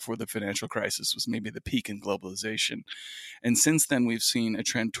ago, just before the financial crisis was maybe the peak in globalization. And since then, we've seen a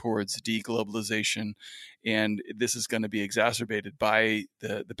trend towards deglobalization, and this is going to be exacerbated by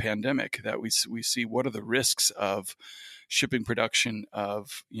the pandemic. That we see what are the risks of shipping production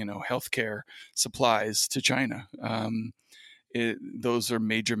of healthcare supplies to China. Those are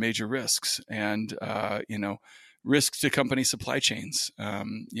major risks, and risks to company supply chains.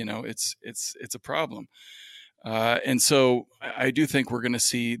 It's a problem, and so I do think we're going to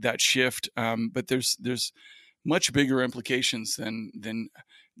see that shift. But there's much bigger implications than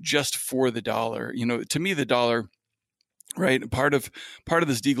just for the dollar. To me, the dollar. Right, part of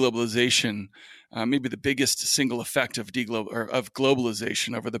this deglobalization, maybe the biggest single effect of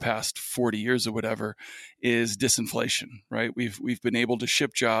globalization over the past 40 years or whatever, is disinflation. Right, we've been able to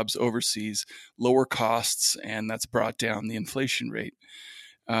ship jobs overseas, lower costs, and that's brought down the inflation rate.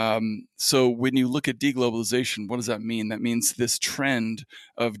 So when you look at deglobalization, what does that mean? That means this trend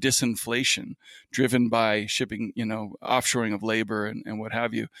of disinflation driven by shipping, offshoring of labor and what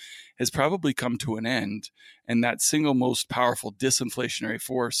have you, has probably come to an end. And that single most powerful disinflationary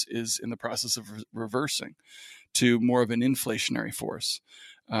force is in the process of reversing to more of an inflationary force.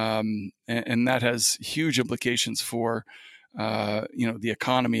 And that has huge implications for the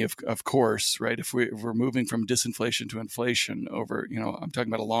economy, of course, right? If we're moving from disinflation to inflation over, I'm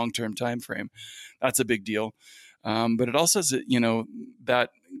talking about a long-term time frame, that's a big deal. But it also says that, that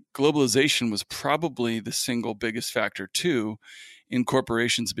globalization was probably the single biggest factor too in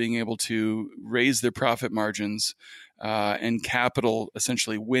corporations being able to raise their profit margins and capital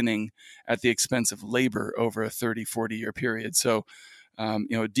essentially winning at the expense of labor over a 30, 40-year period. So,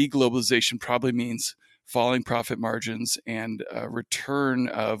 deglobalization probably means falling profit margins and a return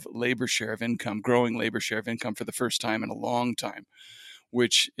of labor share of income, growing labor share of income for the first time in a long time,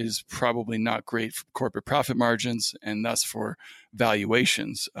 which is probably not great for corporate profit margins and thus for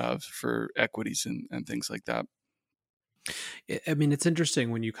valuations for equities and things like that. I mean, it's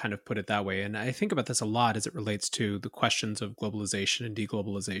interesting when you kind of put it that way. And I think about this a lot as it relates to the questions of globalization and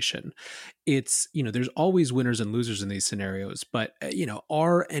deglobalization. It's, there's always winners and losers in these scenarios, but,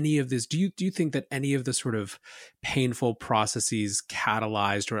 are any of this, do you think that any of the sort of painful processes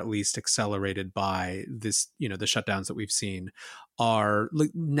catalyzed or at least accelerated by this, the shutdowns that we've seen are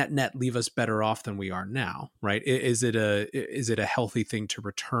net leave us better off than we are now, right? Is it a healthy thing to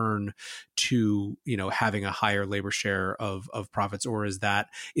return to, having a higher labor share of profits, or is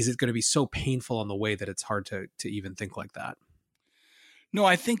it going to be so painful on the way that it's hard to even think like that? No,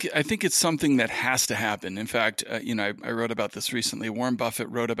 I think it's something that has to happen. In fact, I wrote about this recently. Warren Buffett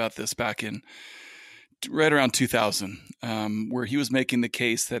wrote about this back in right around 2000, where he was making the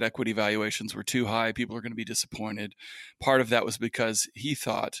case that equity valuations were too high. People are going to be disappointed. Part of that was because he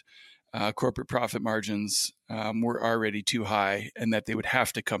thought corporate profit margins were already too high and that they would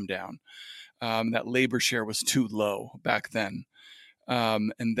have to come down. That labor share was too low back then.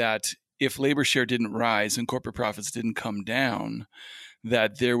 And that if labor share didn't rise and corporate profits didn't come down,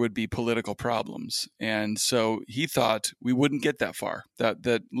 that there would be political problems. And so he thought we wouldn't get that far,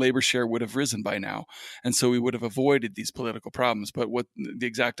 that labor share would have risen by now. And so we would have avoided these political problems. But what the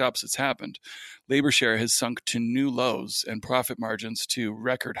exact opposite's happened. Labor share has sunk to new lows and profit margins to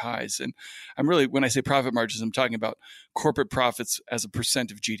record highs. And when I say profit margins, I'm talking about corporate profits as a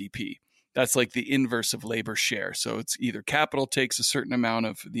percent of GDP. That's like the inverse of labor share. So it's either capital takes a certain amount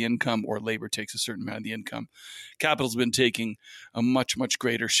of the income or labor takes a certain amount of the income. Capital's been taking a much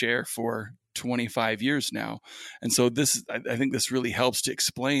greater share for 25 years now. And so I think this really helps to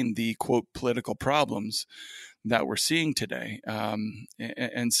explain the, quote, political problems that we're seeing today.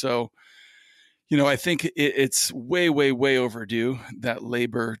 And so, I think it's way overdue that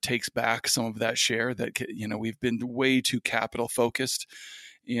labor takes back some of that share that, we've been way too capital focused.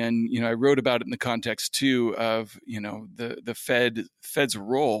 And, I wrote about it in the context too of, the Fed's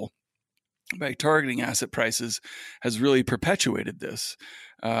role by targeting asset prices has really perpetuated this,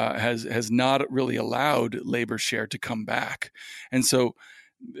 has not really allowed labor share to come back. And so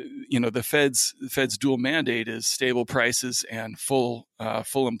the Fed's dual mandate is stable prices and full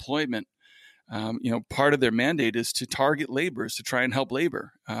employment. Part of their mandate is to target labor, is to try and help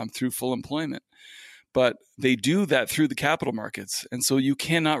labor through full employment. But they do that through the capital markets. And so you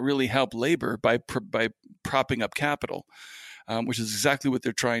cannot really help labor by propping up capital, which is exactly what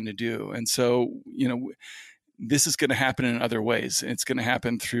they're trying to do. And so, this is going to happen in other ways. It's going to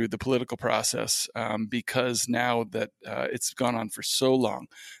happen through the political process because now that it's gone on for so long,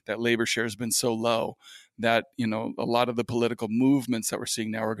 that labor share has been so low, that a lot of the political movements that we're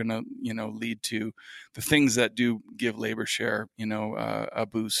seeing now are going to lead to the things that do give labor share a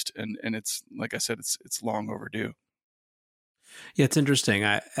boost, and it's, like I said, it's long overdue. Yeah, it's interesting.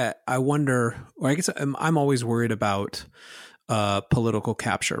 I wonder, or I guess I'm always worried about political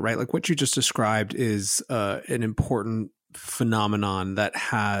capture, right? Like what you just described is an important phenomenon that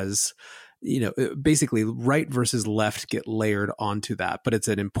has, basically right versus left get layered onto that, but it's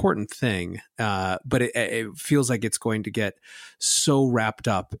an important thing. But it feels like it's going to get so wrapped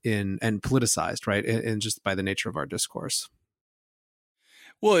up in and politicized, right? And just by the nature of our discourse.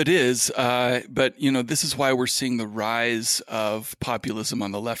 Well, it is, but this is why we're seeing the rise of populism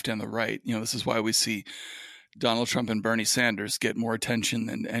on the left and the right. This is why we see Donald Trump and Bernie Sanders get more attention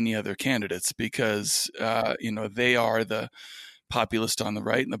than any other candidates, because they are the populist on the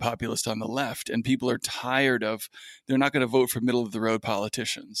right and the populist on the left, and people are tired of. They're not going to vote for middle of the road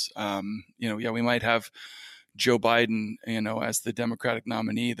politicians. We might have Joe Biden, as the Democratic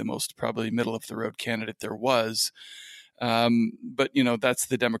nominee, the most probably middle of the road candidate there was. But that's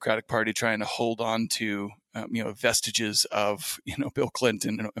the Democratic Party trying to hold on to vestiges of Bill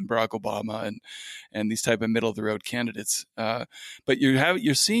Clinton and Barack Obama and these type of middle of the road candidates. But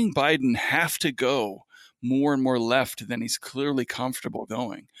you're seeing Biden have to go more and more left than he's clearly comfortable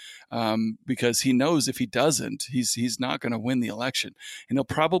going, because he knows if he doesn't, he's not going to win the election, and he'll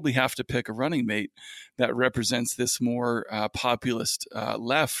probably have to pick a running mate that represents this more populist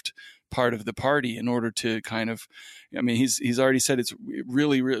left part of the party in order to kind of, he's already said it's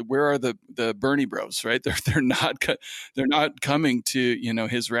really, really, where are the Bernie bros, right? They're not coming to,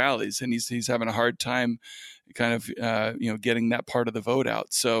 his rallies, and he's having a hard time kind of, getting that part of the vote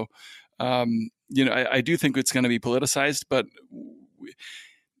out. So, I do think it's going to be politicized, but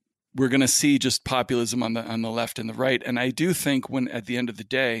we're going to see just populism on the left and the right. And I do think when at the end of the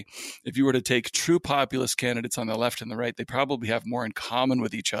day, if you were to take true populist candidates on the left and the right, they probably have more in common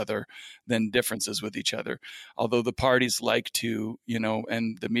with each other than differences with each other. Although the parties like to,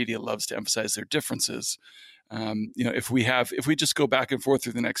 and the media loves to emphasize their differences. If we just go back and forth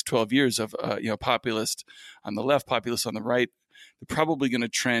through the next 12 years of, populist on the left, populist on the right, they're probably going to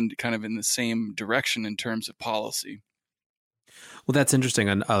trend kind of in the same direction in terms of policy. Well, that's interesting.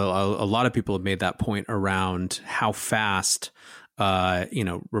 And a lot of people have made that point around how fast,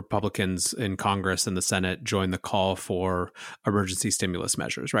 Republicans in Congress and the Senate joined the call for emergency stimulus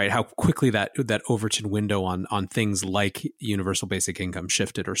measures, right? How quickly that Overton window on things like universal basic income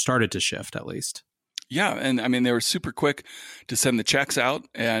shifted, or started to shift at least. Yeah. And they were super quick to send the checks out,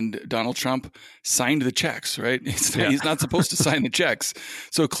 and Donald Trump signed the checks, right? He's not supposed to sign the checks.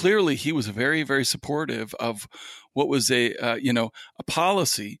 So clearly he was very, very supportive of what was a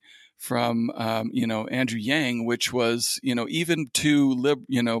policy from, Andrew Yang, which was, even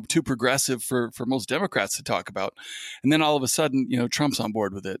too progressive for most Democrats to talk about. And then all of a sudden, Trump's on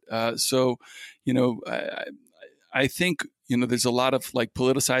board with it. I think, there's a lot of like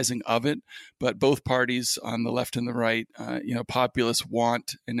politicizing of it, but both parties on the left and the right, populists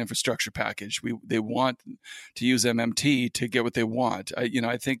want an infrastructure package. They want to use MMT to get what they want.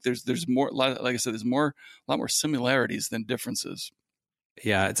 I think there's more, like I said, there's a lot more similarities than differences.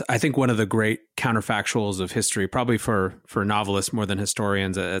 Yeah, I think one of the great counterfactuals of history, probably for novelists more than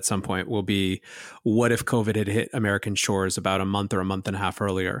historians at some point, will be, what if COVID had hit American shores about a month or a month and a half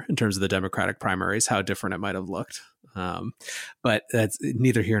earlier in terms of the Democratic primaries, how different it might have looked. But that's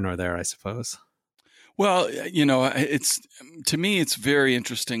neither here nor there, I suppose. Well, to me, it's very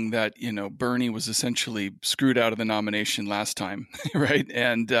interesting that, Bernie was essentially screwed out of the nomination last time, right?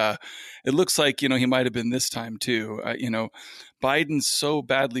 And it looks like, he might have been this time too. Biden so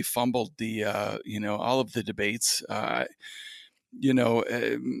badly fumbled the, all of the debates.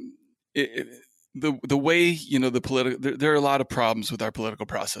 The way, the political, there are a lot of problems with our political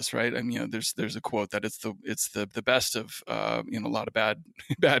process, right? There's a quote that it's the best of, a lot of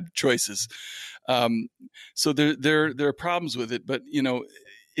bad choices. So there are problems with it, but,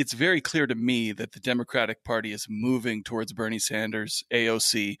 it's very clear to me that the Democratic Party is moving towards Bernie Sanders,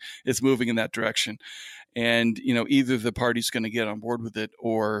 AOC. It's moving in that direction. And, either the party's going to get on board with it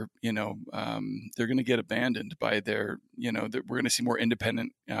or, they're going to get abandoned by we're going to see more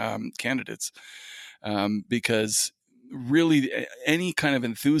independent candidates because really any kind of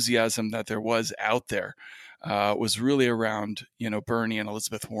enthusiasm that there was out there was really around, Bernie and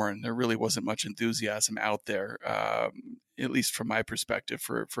Elizabeth Warren. There really wasn't much enthusiasm out there, at least from my perspective,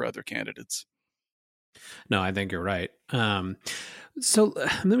 for other candidates. No, I think you're right. So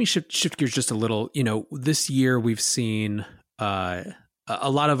let me shift gears just a little. This year we've seen a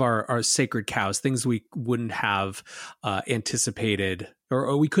lot of our sacred cows, things we wouldn't have anticipated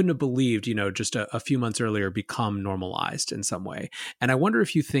or we couldn't have believed, just a few months earlier become normalized in some way. And I wonder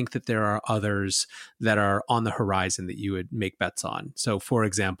if you think that there are others that are on the horizon that you would make bets on. So for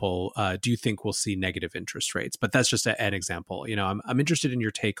example, do you think we'll see negative interest rates? But that's just an example. I'm interested in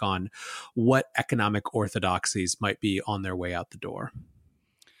your take on what economic orthodoxies might be on their way out the door.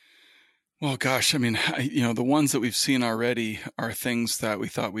 Well, gosh, I mean, the ones that we've seen already are things that we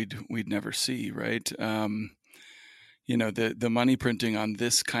thought we'd never see, right? The money printing on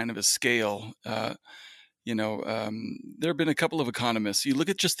this kind of a scale, there have been a couple of economists. You look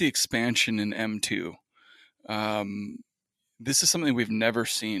at just the expansion in M2. This is something we've never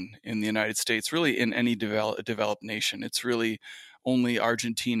seen in the United States, really in any developed nation. It's really only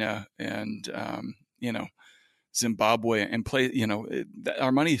Argentina and, Zimbabwe and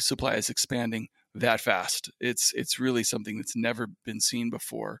our money supply is expanding that fast. It's really something that's never been seen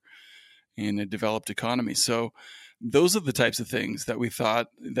before in a developed economy. So those are the types of things that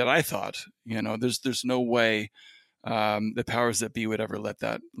I thought, there's no way the powers that be would ever let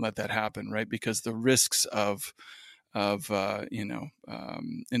that happen, right? Because the risks of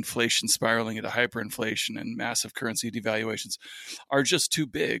inflation spiraling into hyperinflation and massive currency devaluations are just too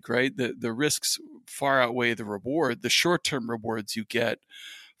big, right? The risks far outweigh the reward. The short-term rewards you get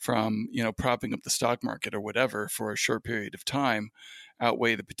from, propping up the stock market or whatever for a short period of time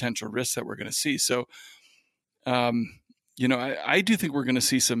outweigh the potential risks that we're going to see. So, I do think we're going to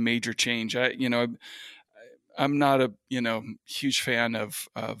see some major change. I'm not a, huge fan of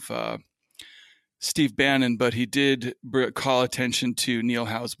Steve Bannon, but he did call attention to Neil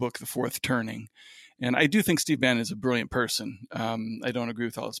Howe's book, The Fourth Turning. And I do think Steve Bannon is a brilliant person. I don't agree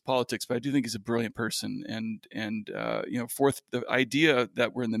with all his politics, but I do think he's a brilliant person. And the idea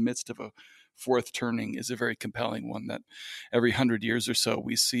that we're in the midst of a fourth turning is a very compelling one, that every 100 years or so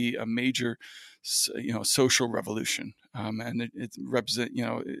we see a major social revolution, and it represent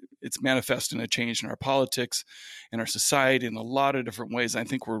it's manifest in a change in our politics, in our society, in a lot of different ways. I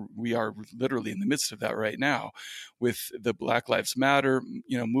think we are literally in the midst of that right now, with the Black Lives Matter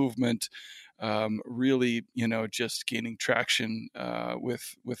movement, really just gaining traction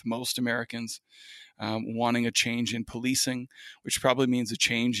with most Americans. Wanting a change in policing, which probably means a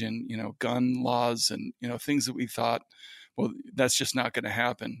change in, gun laws and, things that we thought, well, that's just not going to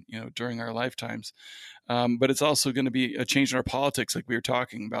happen, during our lifetimes. But it's also going to be a change in our politics, like we were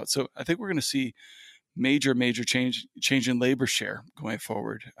talking about. So I think we're going to see major change in labor share going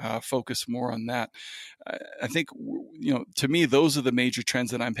forward, focus more on that. I think, to me, those are the major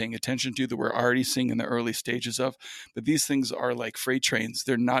trends that I'm paying attention to, that we're already seeing in the early stages of. But these things are like freight trains.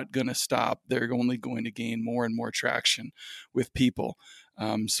 They're not going to stop. They're only going to gain more and more traction with people,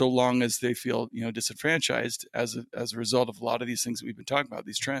 so long as they feel, disenfranchised as a result of a lot of these things that we've been talking about,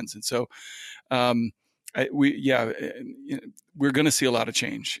 these trends. And so, we're going to see a lot of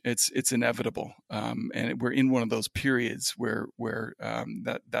change. It's inevitable, and we're in one of those periods where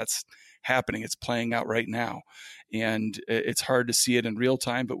that's happening. It's playing out right now, and it's hard to see it in real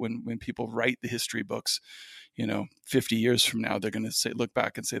time. But when people write the history books, 50 years from now, they're going to look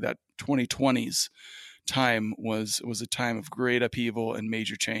back and say that 2020's time was a time of great upheaval and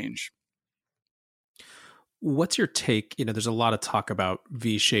major change. What's your take? There's a lot of talk about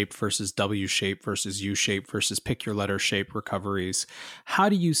V-shape versus W-shape versus U-shape versus pick your letter shape recoveries. How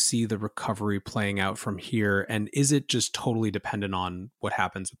do you see the recovery playing out from here? And is it just totally dependent on what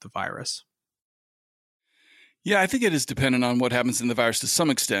happens with the virus? Yeah, I think it is dependent on what happens in the virus to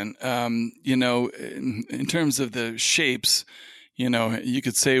some extent. In terms of the shapes, you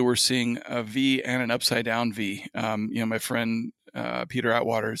could say we're seeing a V and an upside down V. My friend Peter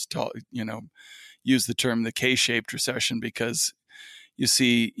Atwater has used the term the K-shaped recession because, you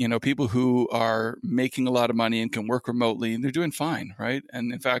see, people who are making a lot of money and can work remotely, and they're doing fine, right?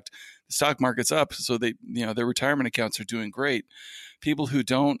 And in fact, the stock market's up, so their retirement accounts are doing great. People who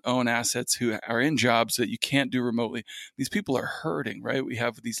don't own assets, who are in jobs that you can't do remotely, these people are hurting, right? We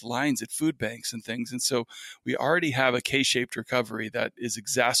have these lines at food banks and things. And so we already have a K-shaped recovery that is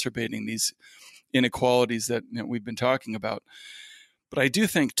exacerbating these inequalities that we've been talking about. But I do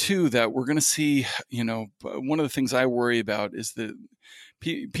think, too, that we're going to see, one of the things I worry about is that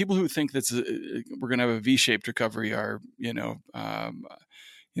people who think that we're going to have a V-shaped recovery are,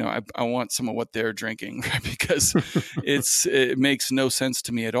 I want some of what they're drinking, right? Because it makes no sense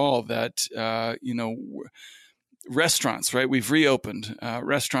to me at all that, restaurants, right? We've reopened.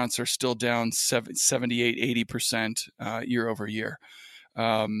 Restaurants are still down 78, 80% year over year.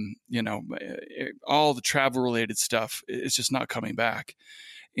 All the travel related stuff is just not coming back.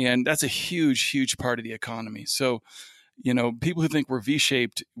 And that's a huge, huge part of the economy. So, people who think we're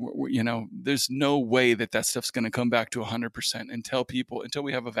V-shaped, there's no way that stuff's going to come back to 100% until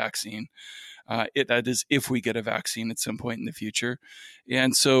we have a vaccine. That is, if we get a vaccine at some point in the future.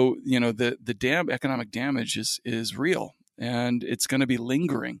 And so, the economic damage is real, and it's going to be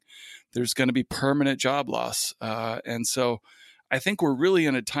lingering. There's going to be permanent job loss. And so I think we're really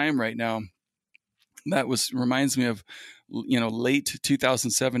in a time right now that reminds me of, late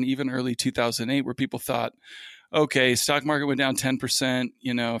 2007, even early 2008, where people thought, okay, stock market went down 10%,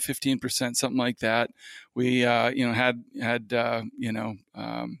 15%, something like that. We, had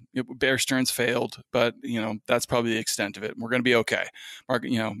Bear Stearns failed, but, that's probably the extent of it. We're going to be okay.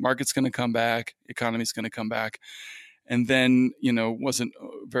 Market's going to come back. Economy's going to come back. And then, wasn't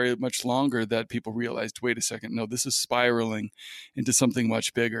very much longer that people realized, wait a second, no, this is spiraling into something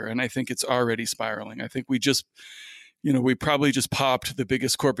much bigger. And I think it's already spiraling. I think we probably just popped the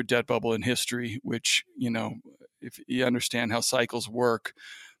biggest corporate debt bubble in history, which, if you understand how cycles work,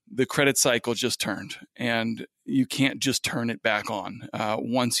 the credit cycle just turned, and you can't just turn it back on.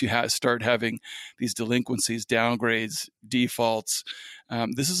 Once you start having these delinquencies, downgrades, defaults,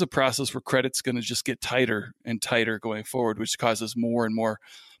 this is a process where credit's going to just get tighter and tighter going forward, which causes more and more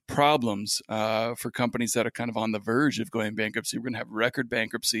problems for companies that are kind of on the verge of going bankruptcy. We're going to have record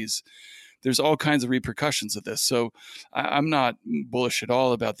bankruptcies. There's all kinds of repercussions of this. So I'm not bullish at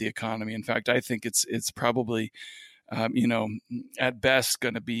all about the economy. In fact, I think it's probably, at best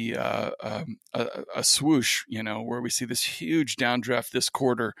going to be a swoosh, where we see this huge downdraft this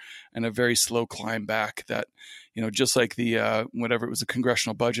quarter and a very slow climb back that, just like the whatever it was, the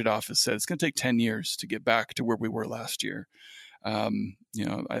Congressional Budget Office said, it's going to take 10 years to get back to where we were last year. I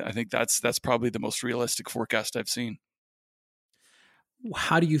think that's probably the most realistic forecast I've seen.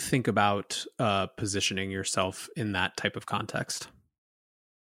 How do you think about positioning yourself in that type of context?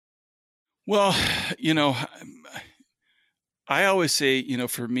 Well, I always say,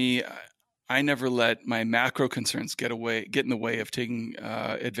 for me, I never let my macro concerns get in the way of taking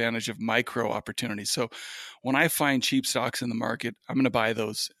advantage of micro opportunities. So when I find cheap stocks in the market, I'm going to buy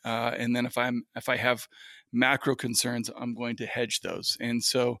those. And then if I have macro concerns, I'm going to hedge those. And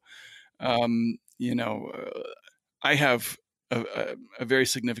so, I have a very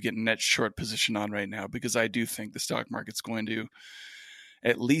significant net short position on right now, because I do think the stock market's going to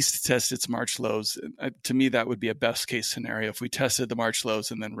at least test its March lows. To me, that would be a best case scenario. If we tested the March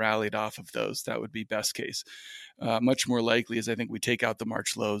lows and then rallied off of those, that would be best case. Much more likely is I think we take out the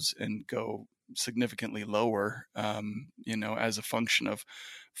March lows and go significantly lower, as a function of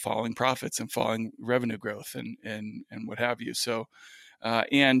falling profits and falling revenue growth and what have you. So,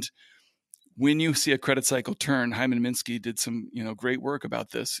 and when you see a credit cycle turn, Hyman Minsky did some, great work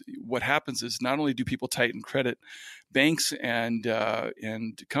about this. What happens is not only do people tighten credit, banks and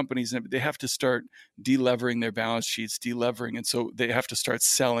companies, they have to start delevering their balance sheets, and so they have to start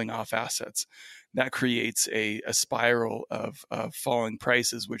selling off assets. That creates a spiral of falling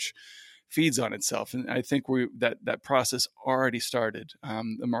prices, which feeds on itself. And I think that process already started.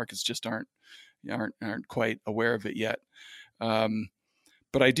 The markets just aren't quite aware of it yet.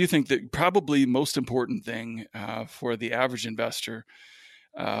 But I do think that probably most important thing for the average investor,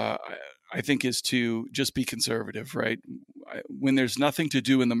 I think, is to just be conservative, right? When there's nothing to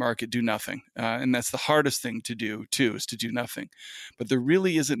do in the market, do nothing. And that's the hardest thing to do, too, is to do nothing. But there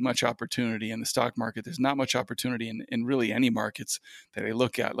really isn't much opportunity in the stock market. There's not much opportunity in really any markets that I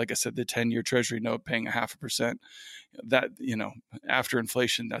look at. Like I said, the 10-year Treasury note paying 0.5%, that, after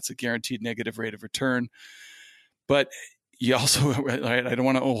inflation, that's a guaranteed negative rate of return. But you also, I don't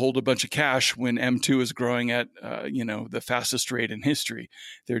want to hold a bunch of cash when M2 is growing at, the fastest rate in history.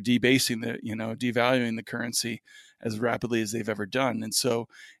 They're devaluing the currency as rapidly as they've ever done. And so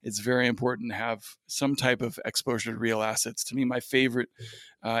it's very important to have some type of exposure to real assets. To me, my favorite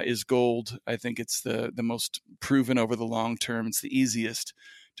is gold. I think it's the most proven over the long term. It's the easiest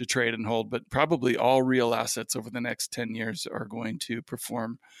to trade and hold, but probably all real assets over the next 10 years are going to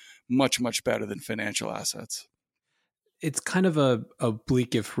perform much, much better than financial assets. It's kind of a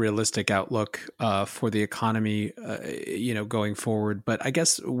bleak, if realistic, outlook for the economy, going forward. But I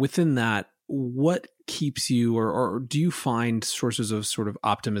guess within that, what keeps you, or do you find sources of sort of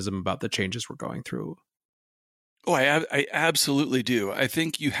optimism about the changes we're going through? Oh, I absolutely do. I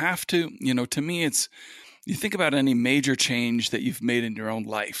think you have to, to me, you think about any major change that you've made in your own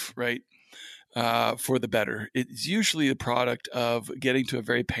life, right? For the better. It's usually a product of getting to a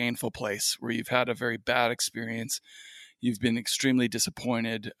very painful place where you've had a very bad experience. You've been extremely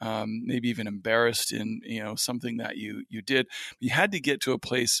disappointed, maybe even embarrassed in something that you did. You had to get to a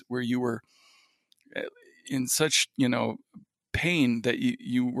place where you were in such pain that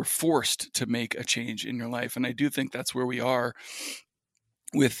you were forced to make a change in your life. And I do think that's where we are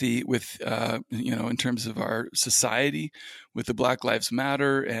with in terms of our society, with the Black Lives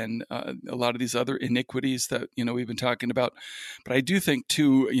Matter and a lot of these other iniquities that we've been talking about. But I do think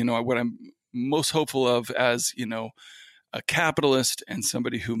too, what I'm most hopeful of as a capitalist and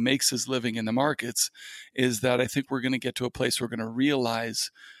somebody who makes his living in the markets is that I think we're going to get to a place where we're going to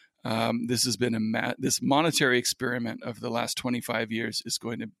realize this has been this monetary experiment of the last 25 years is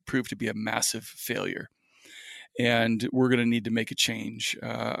going to prove to be a massive failure. And we're going to need to make a change,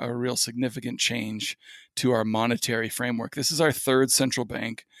 a real significant change to our monetary framework. This is our third central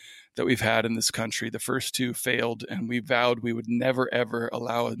bank that we've had in this country. The first two failed, and we vowed we would never, ever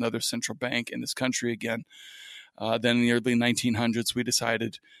allow another central bank in this country again. Then in the early 1900s, we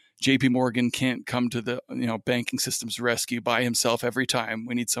decided J.P. Morgan can't come to the banking system's rescue by himself every time.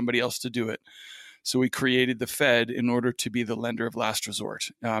 We need somebody else to do it. So we created the Fed in order to be the lender of last resort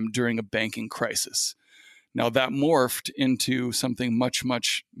during a banking crisis. Now that morphed into something much,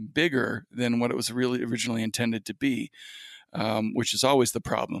 much bigger than what it was really originally intended to be, which is always the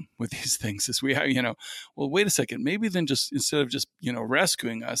problem with these things is we have, well, wait a second, maybe then just instead of just,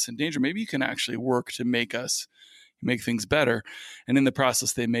 rescuing us in danger, maybe you can actually work to make things better. And in the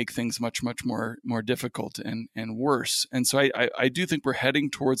process, they make things much, much more difficult and worse. And so I do think we're heading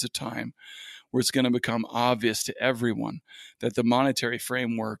towards a time where it's going to become obvious to everyone that the monetary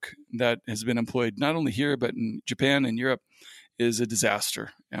framework that has been employed not only here, but in Japan and Europe is a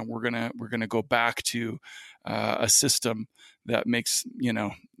disaster. And we're going to go back to a system that makes,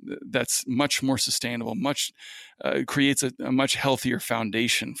 that's much more sustainable, creates a much healthier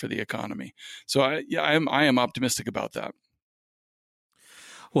foundation for the economy. So I am optimistic about that.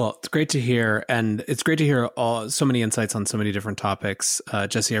 Well, it's great to hear. And it's great to hear so many insights on so many different topics.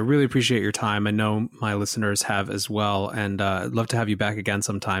 Jesse, I really appreciate your time. I know my listeners have as well. And I'd love to have you back again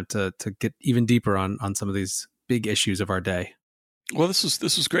sometime to get even deeper on some of these big issues of our day. Well, this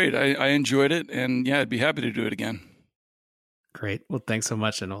was great. I enjoyed it. And yeah, I'd be happy to do it again. Great. Well, thanks so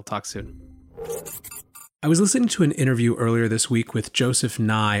much. And we'll talk soon. I was listening to an interview earlier this week with Joseph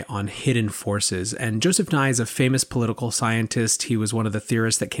Nye on hidden forces. And Joseph Nye is a famous political scientist. He was one of the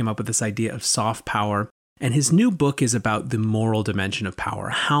theorists that came up with this idea of soft power. And his new book is about the moral dimension of power,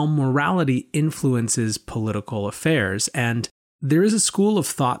 how morality influences political affairs. And there is a school of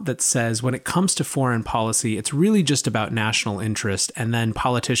thought that says when it comes to foreign policy, it's really just about national interest. And then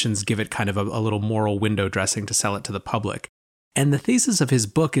politicians give it kind of a little moral window dressing to sell it to the public. And the thesis of his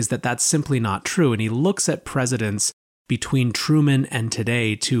book is that that's simply not true. And he looks at presidents between Truman and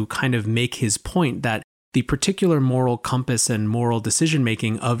today to kind of make his point that the particular moral compass and moral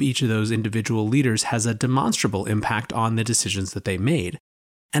decision-making of each of those individual leaders has a demonstrable impact on the decisions that they made.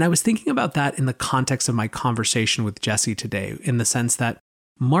 And I was thinking about that in the context of my conversation with Jesse today, in the sense that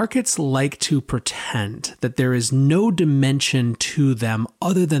markets like to pretend that there is no dimension to them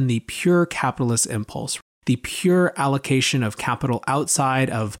other than the pure capitalist impulse, the pure allocation of capital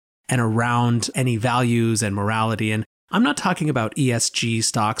outside of and around any values and morality. And I'm not talking about ESG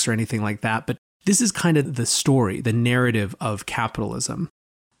stocks or anything like that, but this is kind of the story, the narrative of capitalism.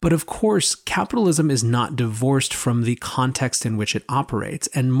 But of course, capitalism is not divorced from the context in which it operates,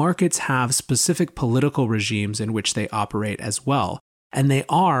 and markets have specific political regimes in which they operate as well. And they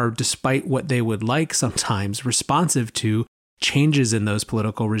are, despite what they would like sometimes, responsive to changes in those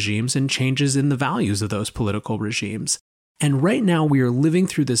political regimes and changes in the values of those political regimes. And right now we are living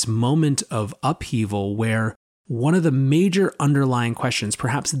through this moment of upheaval where one of the major underlying questions,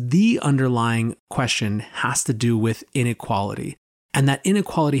 perhaps the underlying question, has to do with inequality. And that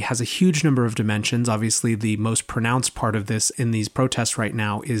inequality has a huge number of dimensions. Obviously, the most pronounced part of this in these protests right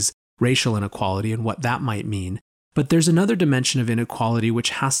now is racial inequality and what that might mean. But there's another dimension of inequality which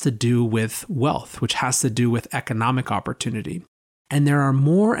has to do with wealth, which has to do with economic opportunity. And there are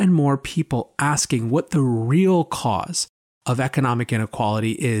more and more people asking what the real cause of economic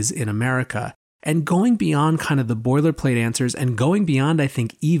inequality is in America, and going beyond kind of the boilerplate answers and going beyond, I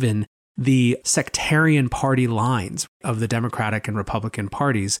think, even the sectarian party lines of the Democratic and Republican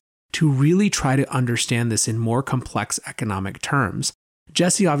parties to really try to understand this in more complex economic terms.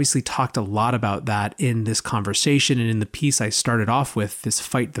 Jesse obviously talked a lot about that in this conversation and in the piece I started off with, this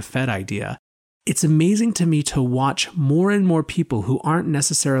fight the Fed idea. It's amazing to me to watch more and more people who aren't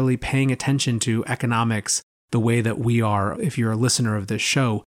necessarily paying attention to economics the way that we are, if you're a listener of this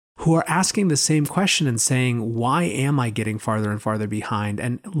show, who are asking the same question and saying, why am I getting farther and farther behind,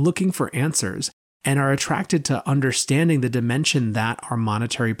 and looking for answers, and are attracted to understanding the dimension that our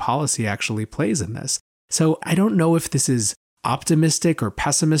monetary policy actually plays in this. So I don't know if this is optimistic or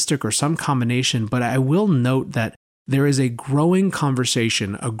pessimistic or some combination, but I will note that there is a growing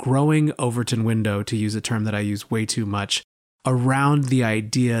conversation, a growing Overton window, to use a term that I use way too much, around the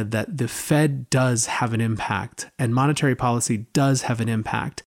idea that the Fed does have an impact and monetary policy does have an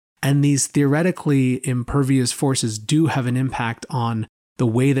impact. And these theoretically impervious forces do have an impact on the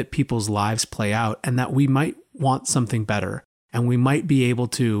way that people's lives play out, and that we might want something better, and we might be able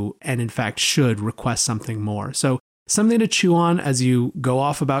to, and in fact should, request something more. So something to chew on as you go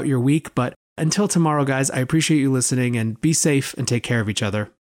off about your week. But until tomorrow, guys, I appreciate you listening, and be safe and take care of each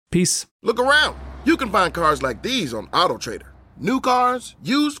other. Peace. Look around. You can find cars like these on AutoTrader. New cars,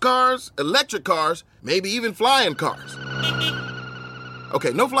 used cars, electric cars, maybe even flying cars.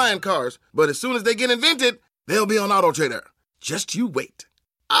 Okay, no flying cars, but as soon as they get invented, they'll be on AutoTrader. Just you wait.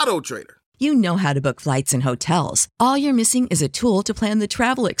 AutoTrader. You know how to book flights and hotels. All you're missing is a tool to plan the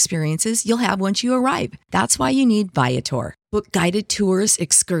travel experiences you'll have once you arrive. That's why you need Viator. Book guided tours,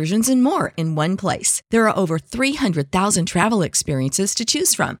 excursions, and more in one place. There are over 300,000 travel experiences to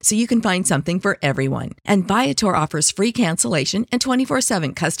choose from, so you can find something for everyone. And Viator offers free cancellation and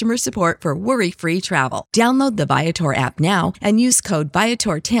 24/7 customer support for worry-free travel. Download the Viator app now and use code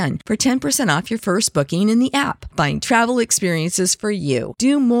Viator10 for 10% off your first booking in the app. Find travel experiences for you.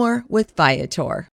 Do more with Viator.